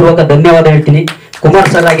ಹೃದಯಪೂರ್ವಕ ಧನ್ಯವಾದ ಹೇಳ್ತೀನಿ. ಕುಮಾರ್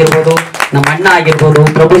ಸರ್ ಆಗಿರ್ಬೋದು, ನಮ್ಮ ಅಣ್ಣ ಆಗಿರ್ಬೋದು,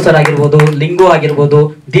 ಪ್ರಭು ಸರ್ ಆಗಿರ್ಬೋದು, ಲಿಂಗು ಆಗಿರ್ಬೋದು,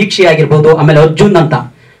 ದೀಕ್ಷಿ ಆಗಿರ್ಬೋದು, ಆಮೇಲೆ ಅರ್ಜುನ್ ಅಂತ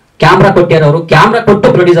ಕ್ಯಾಮ್ರಾ ಕೊಟ್ಟಿರೋರು, ಕ್ಯಾಮ್ರಾ ಕೊಟ್ಟು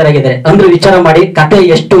ಪ್ರೊಡ್ಯೂಸರ್ ಆಗಿದ್ದಾರೆ. ಅಂದ್ರೆ ವಿಚಾರ ಮಾಡಿ ಕತೆ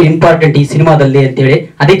ಎಷ್ಟು ಇಂಪಾರ್ಟೆಂಟ್ ಈ ಸಿನಿಮಾದಲ್ಲಿ ಅಂತೇಳಿ.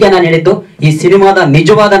 ಅದಕ್ಕೆ ನಾನು ಹೇಳಿದ್ದು, ಈ ಸಿನಿಮಾದ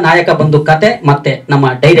ನಿಜವಾದ ನಾಯಕ ಬಂದು ಕತೆ ಮತ್ತೆ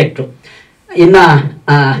ನಮ್ಮ ಡೈರೆಕ್ಟ್ರು. ಇನ್ನ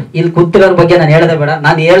ಇಲ್ಲಿ ಕೂತಿರೋರ ಬಗ್ಗೆ ನಾನು ಹೇಳೋದೇ ಬೇಡ.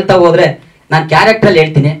 ನಾನು ಹೇಳ್ತಾ ಹೋದ್ರೆ ನಾನು ಕ್ಯಾರೆಕ್ಟ್ರಲ್ಲಿ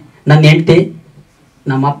ಹೇಳ್ತೀನಿ. ನನ್ನ ಹೆಂಡತಿ,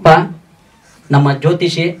 ನಮ್ಮಪ್ಪ, ನಮ್ಮ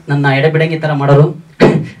ಜ್ಯೋತಿಷಿ, ನನ್ನ ಎಡೆಬಿಡಂಗಿ ತರ ಮಾಡೋರು,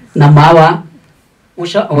 ನಮ್ಮ ಮಾವ,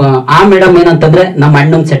 ಉಷಾ. ಆ ಮೇಡಮ್ ಏನಂತಂದ್ರೆ ನಮ್ಮ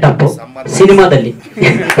ಅಣ್ಣನ ಸೆಟಪ್ ಸಿನಿಮಾದಲ್ಲಿ.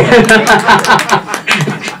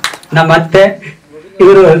 ನಮ್ಮ ಅತ್ತೆ,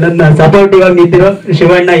 ಇವರು ನನ್ನ ಸಪೋರ್ಟಿವ್ ಆಗಿ ನಿಂತಿರೋ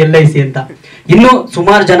ಶಿವಣ್ಣ LIC ಅಂತ. ಇನ್ನು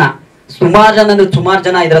ಸುಮಾರು ಜನ ಅಂದ್ರೆ ಸುಮಾರು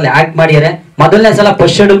ಜನ ಇದರಲ್ಲಿ ಆಕ್ಟ್ ಮಾಡಿದ್ದಾರೆ. ಮೊದಲನೇ ಸಲ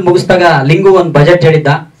ಫಸ್ಟ್ ಶೆಡ್ಯೂಲ್ ಮುಗಿಸಿದಾಗ ಲಿಂಗು ಒಂದು ಬಜೆಟ್ ಹೇಳಿದ್ದ.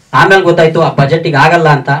 ಆಮೇಲೆ ಗೊತ್ತಾಯ್ತು ಆ ಬಜೆಟ್ಗೆ ಆಗಲ್ಲ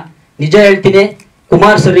ಅಂತ. ನಿಜ ಹೇಳ್ತೀನಿ,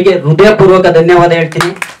 ಕುಮಾರ್ ಸರ್ಗೆ ಹೃದಯಪೂರ್ವಕ ಧನ್ಯವಾದ ಹೇಳ್ತೀನಿ.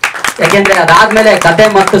 ಯಾಕೆಂದ್ರೆ ಅದಾದ್ಮೇಲೆ ಕತೆ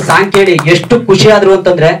ಮತ್ತು ಸಾಂಗ್ ಕೇಳಿ ಎಷ್ಟು ಖುಷಿ ಆದ್ರು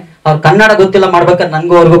ಅಂತಂದ್ರೆ, ಅವ್ರು ಕನ್ನಡ ಗೊತ್ತಿಲ್ಲ ಮಾಡ್ಬೇಕಾದ್ರೆ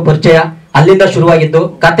ನನ್ಗೂ ಅವ್ರಿಗೂ ಪರಿಚಯ ಅಲ್ಲಿಂದ ಶುರುವಾಗಿದ್ದು.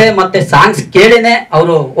 ಕತೆ ಮತ್ತೆ ಸಾಂಗ್ಸ್ ಕೇಳಿನೇ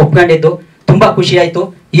ಅವರು ಒಪ್ಕೊಂಡಿದ್ದು. ತುಂಬಾ ಖುಷಿ ಆಯ್ತು.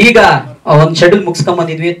 ಈಗ ಒಂದ್ ಶೆಡ್ಯೂಲ್ ಮುಗಿಸ್ಕೊಂಡ್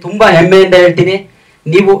ಬಂದಿದ್ವಿ. ತುಂಬಾ ಹೆಮ್ಮೆಯಿಂದ ಹೇಳ್ತೀನಿ,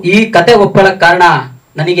 ನೀವು ಈ ಕತೆ ಒಪ್ಕೊಳ್ಳಕ್ ಕಾರಣ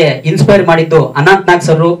ನನಗೆ ಇನ್ಸ್ಪೈರ್ ಮಾಡಿದ್ದು ಅನಂತ್ ನಾಗ್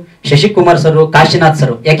sir, Shashikumar sir, Kashinath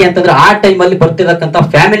sir. ಯಾಕೆ ಅಂತಂದ್ರೆ ಆ ಟೈಮಲ್ಲಿ ಬರ್ತಿರತಕ್ಕಂತ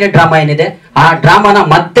ಫ್ಯಾಮಿಲಿ ಡ್ರಾಮಾ ಏನಿದೆ, ಆ ಡ್ರಾಮಾನ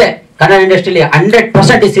ಮತ್ತೆ ಕನ್ನಡ ಇಂಡಸ್ಟ್ರಿಲಿ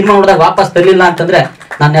 100% ಈ ಸಿನಿಮಾ ನೋಡಿದಾಗ ವಾಪಸ್ ತರಲಿಲ್ಲ ಅಂತಂದ್ರೆ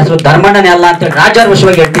ನನ್ನ ಹೆಸರು ಧರ್ಮಣ್ಣನೇ ಅಲ್ಲ ಅಂತೇಳಿ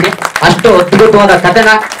ರಾಜಾರೋಷವಾಗಿ ಹೇಳ್ತೀನಿ. ಅಷ್ಟು ಅದ್ಭುತವಾದ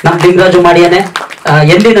ಕಥೆನ ನಮ್ ಲಿಂಗರಾಜು ಮಾಡಿಯಾನೆ.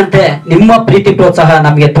 ಎಂದಿನಂತೆ ನಿಮ್ಮ ಪ್ರೀತಿ ಪ್ರೋತ್ಸಾಹ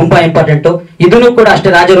ನಮಗೆ ತುಂಬಾ ಇಂಪಾರ್ಟೆಂಟ್. ಇದನ್ನು ಕೂಡ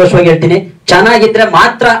ಅಷ್ಟೇ ರಾಜಾರೋಷವಾಗಿ ಹೇಳ್ತೀನಿ. ಚೆನ್ನಾಗಿದ್ರೆ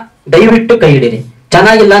ಮಾತ್ರ ದಯವಿಟ್ಟು ಕೈ ಹಿಡೀರಿ,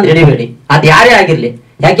 ಚೆನ್ನಾಗಿಲ್ಲ ಅಂದ್ರೆ ಹಿಡಿಬೇಡಿ. ಅದ್ ಯಾರೇ ಆಗಿರ್ಲಿ.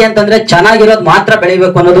 ಯಾಕೆ ಅಂತಂದ್ರೆ ಚೆನ್ನಾಗಿರೋದು ಮಾತ್ರ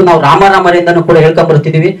ಬೆಳಿಬೇಕು ಅನ್ನೋದು ನಾವು ರಾಮರಿಂದನೂ ಕೂಡ ಹೇಳ್ಕೊಂಡ್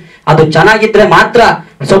ಬರ್ತಿದೀವಿ. ಅದು ಚೆನ್ನಾಗಿದ್ರೆ ಮಾತ್ರ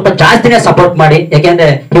ಸ್ವಲ್ಪ ಜಾಸ್ತಿನೇ ಸಪೋರ್ಟ್ ಮಾಡಿ. ಯಾಕೆಂದ್ರೆ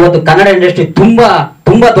ಇವತ್ತು ಕನ್ನಡ ಇಂಡಸ್ಟ್ರಿ ತುಂಬಾ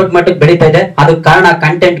ದೊಡ್ಡ ಮಟ್ಟಕ್ಕೆ ಬೆಳೀತಾ ಇದೆ. ಅದಕ್ಕೆ ಕಾರಣ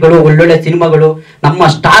ಕಂಟೆಂಟ್ಗಳು, ಒಳ್ಳೊಳ್ಳೆ ಸಿನಿಮಾಗಳು, ನಮ್ಮ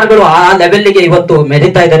ಸ್ಟಾರ್ಗಳು ಆ ಲೆವೆಲ್ಗೆ ಇವತ್ತು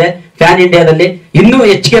ಮೆರೀತಾ ಇದ್ದಾರೆ ಫ್ಯಾನ್ ಇಂಡಿಯಾದಲ್ಲಿ. ಇನ್ನೂ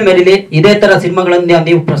ಹೆಚ್ಚಿಗೆ ಮೆರೀಲಿ. ಇದೇ ತರ ಸಿನಿಮಾಗಳನ್ನ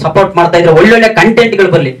ನೀವು ಸಪೋರ್ಟ್ ಮಾಡ್ತಾ ಇದ್ರೆ ಒಳ್ಳೊಳ್ಳೆ ಕಂಟೆಂಟ್ಗಳು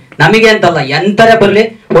ಬರ್ಲಿ. ನಮಗೆ ಅಂತಲ್ಲ, ಎಂತರೇ ಬರ್ಲಿ,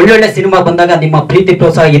 ಒಳ್ಳೊಳ್ಳೆ ಸಿನಿಮಾ ಬಂದಾಗ ನಿಮ್ಮ ಪ್ರೀತಿ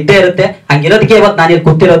ಪ್ರೋತ್ಸಾಹ ಇದ್ದೇ ಇರುತ್ತೆ. ಹಂಗಿರೋದಕ್ಕೆ ಇವತ್ತು ನಾನು ಇಲ್ಲಿ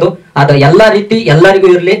ಕೂತಿರೋದು. ಅದು ಎಲ್ಲಾ ರೀತಿ ಎಲ್ಲರಿಗೂ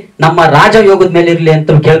ಇರ್ಲಿ, ನಮ್ಮ ರಾಜ ಯೋಗದ ಮೇಲೆ ಇರ್ಲಿ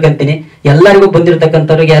ಅಂತ ಕೇಳ್ಕೊಂತೀನಿ. ಎಲ್ಲರಿಗೂ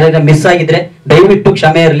ಬಂದಿರತಕ್ಕಂಥವ್ರಿಗೆ ಯಾರ್ಯಾರು ಮಿಸ್ ಆಗಿದ್ರೆ ದಯವಿಟ್ಟು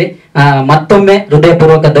ಕ್ಷಮೆ ಇರಲಿ. ಮತ್ತೊಮ್ಮೆ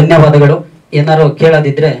ಹೃದಯಪೂರ್ವಕ ಧನ್ಯವಾದಗಳು. ಏನಾರು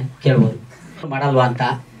ಕೇಳೋದಿದ್ರೆ ಕೇಳ್ಬೋದು. ಮಾಡಲ್ವಾ ಅಂತ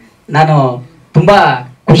ನಾನು ತುಂಬಾ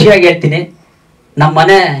ಖುಷಿಯಾಗಿ ಹೇಳ್ತೀನಿ. ನಮ್ಮ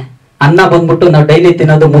ಮನೆ ಅನ್ನ ಬಂದ್ಬಿಟ್ಟು ನಾವು ಡೈಲಿ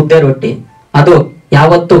ತಿನ್ನೋದು ಮುದ್ದೆ ರೊಟ್ಟಿ. ಅದು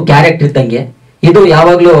ಯಾವತ್ತು ಕ್ಯಾರೆಕ್ಟರ್ ಇದ್ದಂಗೆ. ಇದು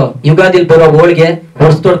ಯಾವಾಗ್ಲೂ ಯುಗಾದಿಲ್ ಬರೋ ಹೋಳಿಗೆ,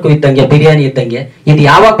 ಹೊರಸ್ತೊಡ್ಕು ಇದ್ದಂಗೆ, ಬಿರಿಯಾನಿ ಇದ್ದಂಗೆ. ಇದು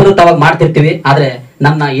ಯಾವಾಗ ಬರುತ್ತೆ ಅವಾಗ ಮಾಡ್ತಿರ್ತೀವಿ. ಆದ್ರೆ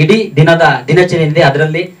ನನ್ನ ಇಡೀ ದಿನದ ದಿನಚರಿ ಇದೆ,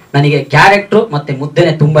 ಅದರಲ್ಲಿ ನನಗೆ ಕ್ಯಾರೆಕ್ಟ್ರು ಮತ್ತೆ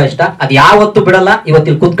ಮುದ್ದೆನೆ ತುಂಬಾ ಇಷ್ಟ. ಅದು ಯಾವತ್ತು ಬಿಡಲ್ಲ.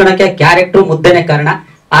 ಇವತ್ತಿಲ್ಲಿ ಕುತ್ಕೊಳಕ್ಕೆ ಕ್ಯಾರೆಕ್ಟ್ರು ಮುದ್ದೆನೆ ಕಾರಣ.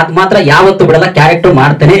 ಅದ್ ಮಾತ್ರ ಯಾವತ್ತು ಬಿಡಲ್ಲ, ಕ್ಯಾರೆಕ್ಟರ್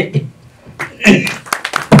ಮಾಡ್ತಾನೆ ಇರ್ತೀನಿ.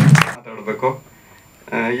 ಮಾತಾಡ್ಬೇಕು.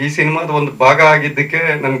 ಈ ಸಿನಿಮಾದ ಒಂದು ಭಾಗ ಆಗಿದ್ದಕ್ಕೆ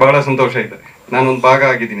ನಂಗೆ ಬಹಳ ಸಂತೋಷ ಇದೆ. ನಾನೊಂದು ಭಾಗ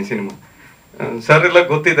ಆಗಿದ್ದೀನಿ ಸಿನಿಮಾ. ಸರ್ ಎಲ್ಲ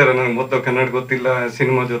ಗೊತ್ತಿದ್ದಾರೆ ನನಗೆ, ಮೊದಲು ಕನ್ನಡ ಗೊತ್ತಿಲ್ಲ.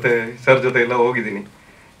 ಸಿನಿಮಾ ಜೊತೆ ಸರ್ ಜೊತೆ ಎಲ್ಲ ಹೋಗಿದ್ದೀನಿ.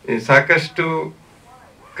 ಸಾಕಷ್ಟು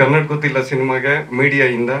ಕನ್ನಡ ಗೊತ್ತಿಲ್ಲ ಸಿನಿಮಾಗೆ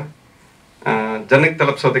ಮೀಡಿಯಾಯಿಂದ ಜನಕ್ಕೆ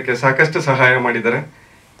ತಲುಪಿಸೋದಕ್ಕೆ ಸಾಕಷ್ಟು ಸಹಾಯ ಮಾಡಿದ್ದಾರೆ.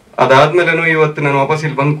 ಅದಾದ್ಮೇಲೆನೂ ಇವತ್ತು ನಾನು ವಾಪಸ್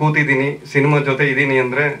ಇಲ್ಲಿ ಬಂದು ಕೂತಿದ್ದೀನಿ, ಸಿನಿಮಾ ಜೊತೆ ಇದ್ದೀನಿ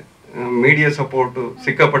ಅಂದರೆ ಮೀಡಿಯಾ ಸಪೋರ್ಟು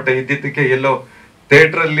ಸಿಕ್ಕಾಪಟ್ಟೆ ಇದ್ದಿದ್ದಕ್ಕೆ. ಎಲ್ಲೋ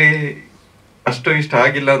ಥಿಯೇಟ್ರಲ್ಲಿ ಅಷ್ಟು ಇಷ್ಟ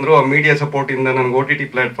ಆಗಿಲ್ಲ ಅಂದರೂ ಆ ಮೀಡಿಯಾ ಸಪೋರ್ಟಿಂದ ನನಗೆ OTT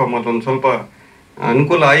ಪ್ಲ್ಯಾಟ್ಫಾರ್ಮಲ್ಲಿ ಒಂದು ಸ್ವಲ್ಪ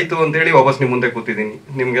ಅನುಕೂಲ ಆಯಿತು ಅಂತೇಳಿ ವಾಪಸ್ ನಿಮ್ಮ ಮುಂದೆ ಕೂತಿದ್ದೀನಿ.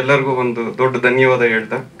 ನಿಮ್ಗೆಲ್ಲರಿಗೂ ಒಂದು ದೊಡ್ಡ ಧನ್ಯವಾದ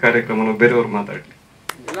ಹೇಳ್ತಾ ಕಾರ್ಯಕ್ರಮನ ಬೇರೆಯವ್ರು ಮಾತಾಡಲಿ.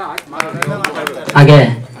 ಹಾಗೆ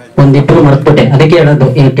ಒಂದಿಬ್ಬರು ಮರೆತ್ಬಿಟ್ಟೆ, ಅದಕ್ಕೆ ಹೇಳೋದು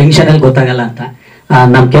ಈ ಟೆನ್ಷನ್ ಅಲ್ಲಿ ಗೊತ್ತಾಗಲ್ಲ ಅಂತ.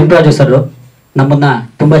 ನಮ್ಮ ಕೆಂಪರಾಜು ಸರ್ ನಮ್ಮನ್ನ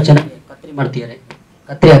ತುಂಬಾ ಚೆನ್ನಾಗಿ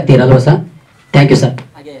ಕತ್ರಿ ಆಗ್ತೀರಲ್ವ ಸರ್? Thank you sir.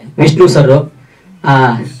 ಹಾಗೆ ವಿಷ್ಣು ಸರ್,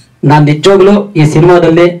 ನಾನು ನಿಜವಾಗ್ಲೂ ಈ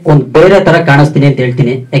ಸಿನಿಮಾದಲ್ಲಿ ಒಂದು ಬೇರೆ ತರ ಕಾಣಿಸ್ತೀನಿ ಅಂತ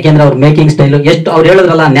ಹೇಳ್ತೀನಿ. ಯಾಕೆಂದ್ರೆ ಅವ್ರ ಮೇಕಿಂಗ್ ಸ್ಟೈಲು ಎಷ್ಟು ಅವ್ರು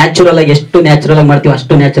ಹೇಳಿದ್ರಲ್ಲ, ನ್ಯಾಚುರಲ್ ಆಗಿ ಎಷ್ಟು ನ್ಯಾಚುರಲ್ ಆಗಿ ಮಾಡ್ತೀವಿ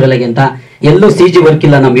ಅಷ್ಟು ನ್ಯಾಚುರಲ್ ಆಗಿ ಅಂತ. ಎಲ್ಲೂ CG ವರ್ಕ್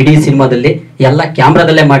ಇಲ್ಲ ನಮ್ಮ ಇಡೀ ಸಿನಿಮಾದಲ್ಲಿ, ಎಲ್ಲ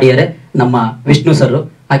ಕ್ಯಾಮ್ರಾದಲ್ಲೇ ಮಾಡಿದ್ದಾರೆ ನಮ್ಮ ವಿಷ್ಣು ಸರ್.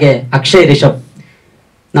 ಹಾಗೆ ಅಕ್ಷಯ್ ರಿಷಬ್,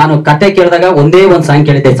 ನಾನು ಕತೆ ಕೇಳಿದಾಗ ಒಂದೇ ಒಂದು ಸಾಂಗ್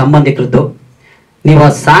ಕೇಳಿದ್ದೆ ಸಂಬಂಧಿಕರದ್ದು. ನೀವು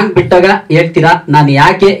ಆ ಸಾಂಗ್ ಬಿಟ್ಟಾಗ ಹೇಳ್ತೀರಾ ನಾನು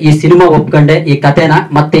ಯಾಕೆ ಈ ಸಿನಿಮಾ ಒಪ್ಕೊಂಡೆ, ಈ ಕತೆನ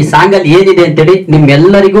ಮತ್ತೆ ಈ ಸಾಂಗ್ ಅಲ್ಲಿ ಏನಿದೆ ಅಂತೇಳಿ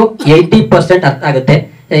ನಿಮ್ಮೆಲ್ಲರಿಗೂ 80% ಅರ್ಥ ಆಗುತ್ತೆ.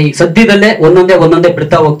 ಈ ಸದ್ಯದಲ್ಲೇ ಒಂದೊಂದೇ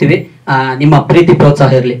ಬಿಡ್ತಾ ಹೋಗ್ತೀವಿ. ನಿಮ್ಮ ಪ್ರೀತಿ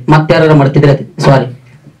ಪ್ರೋತ್ಸಾಹ ಇರಲಿ. ಮತ್ತೆ ಯಾರು ಮಾಡ್ತಿದ್ರೆ ಸಾರಿ,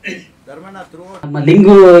 ನಮ್ಮ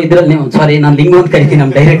ಲಿಂಗು ಇದ್ರಲ್ಲಿ ಸಾರಿ, ನಾನು ಲಿಂಗು ಅಂತ ಕರಿತೀನಿ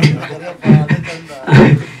ನಮ್ಮ ಡೈರೆಕ್ಟ್.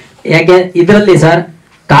 ಯಾಕೆ ಇದರಲ್ಲಿ ಸರ್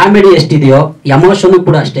ಕಾಮಿಡಿ ಎಷ್ಟಿದೆಯೋ ಎಮೋಷನ್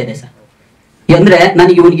ಕೂಡ ಅಷ್ಟೇ ಇದೆ ಸರ್. ಅಂದ್ರೆ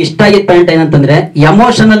ನನಗೆ ಇವನಿಗೆ ಇಷ್ಟ ಆಗಿದ್ದ ಪಾಯಿಂಟ್ ಏನಂತಂದ್ರೆ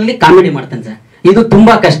ಎಮೋಷನಲ್ಲಿ ಕಾಮಿಡಿ ಮಾಡ್ತಾನೆ ಸರ್. ಇದು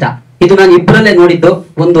ತುಂಬಾ ಕಷ್ಟ. ಇದು ನಾನು ಇಬ್ಬರಲ್ಲೇ ನೋಡಿದ್ದು,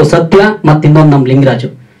 ಒಂದು ಸತ್ಯ ಮತ್ತೆ ಇನ್ನೊಂದು ನಮ್ಮ ಲಿಂಗರಾಜು.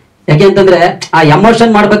 ಯಾಕೆ ಅಂತಂದ್ರೆ ಆ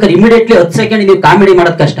ಎಮೋಷನ್ ಮಾಡ್ಬೇಕಾದ್ರೆ ಇಮಿಡಿಯೇಟ್ಲಿ 10 ಸೆಕೆಂಡ್ ನೀವು ಕಾಮಿಡಿ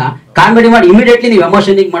ಮಾಡೋದು ಕಷ್ಟ. ಕಾಮಿಡಿ ಮಾಡಿ ಇಮಿಡಿಯೇಟ್ಲಿ ನೀವು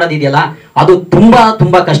ಎಮೋಷನ್ ಮಾಡೋದಿದೆಯಲ್ಲ, ಅದು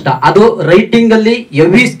ತುಂಬಾ ಕಷ್ಟ. ಅದು ರೈಟಿಂಗ್ ಅಲ್ಲಿ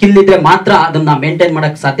ಹೆವಿ ಸ್ಕಿಲ್ ಇದ್ರೆ ಮಾತ್ರ ಅದನ್ನ ಮೇಂಟೈನ್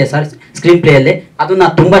ಮಾಡಕ್ ಸಾಧ್ಯ ಸರ್. ಸ್ಕ್ರೀನ್ ಪ್ಲೇ ಅಲ್ಲಿ ಅದನ್ನ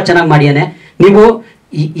ತುಂಬಾ ಚೆನ್ನಾಗಿ ಮಾಡಿಯಾನೆ. ನೀವು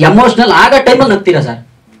ಎಮೋಷನಲ್ ಆಗೋ ಟೈಮಲ್ಲಿ ನಗ್ತೀರಾ ಸರ್.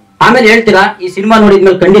 ಆಮೇಲೆ ಹೇಳ್ತೀರಾ ಈ ಸಿನಿಮಾ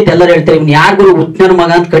ನೋಡಿದ್ಮೇಲೆ ಖಂಡಿತ ಎಲ್ಲರೂ ಹೇಳ್ತಾರೆ ಇವ್ನು ಯಾರಿಗೂ ಹುಟ್ಟಿನ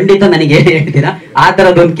ಮಗ ಅಂತ ಖಂಡಿತ ನನಗೆ ಹೇಳ್ತೀರಾ. ಆ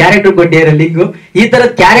ತರದೊಂದು ಕ್ಯಾರೆಕ್ಟರ್ ಕೊಟ್ಟಿದ್ದಾರೆ ಲಿಂಗು. ಈ ತರದ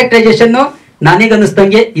ಕ್ಯಾರೆಕ್ಟರೈಸೇಷನ್ ನನಗೆ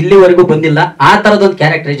ಅನಿಸ್ತಂಗೆ ಇಲ್ಲಿವರೆಗೂ ಬಂದಿಲ್ಲ. ಆ ತರದೊಂದು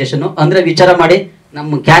ಕ್ಯಾರೆಕ್ಟರೈಸೇಷನ್ ಅಂದ್ರೆ ವಿಚಾರ ಮಾಡಿ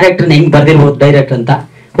ನಮ್ಮ ಕ್ಯಾರೆಕ್ಟರ್ನ ಹೆಂಗ್ ಬರ್ದಿರ್ಬೋದು ಡೈರೆಕ್ಟರ್ ಅಂತ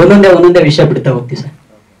ಒಂದೊಂದೇ ವಿಷಯ ಬಿಡ್ತಾ ಹೋಗ್ತೀವಿ ಸರ್.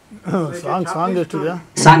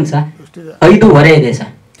 ಸಾಂಗ್ ಸರ್ 5:30 ಇದೆ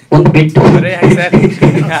ಸರ್. ಒಂದು ಬಿಟ್ಟು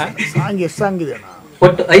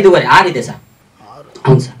ಒಟ್ಟು 5:30 6 ಇದೆ ಸರ್.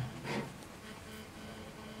 ಹೌದು ಸರ್.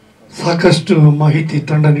 ಸಾಕಷ್ಟು ಮಾಹಿತಿ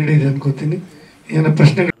ತಂಡ ನೀಡಿದೆ ಅನ್ಕೋತೀನಿ. ಏನೋ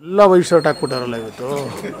ಪ್ರಶ್ನೆ ಎಲ್ಲ ವೈಟ್ ಶರ್ಟ್ ಹಾಕ್ಬಿಟ್ಟಾರಲ್ಲ ಇವತ್ತು.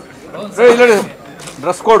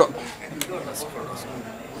 Dress code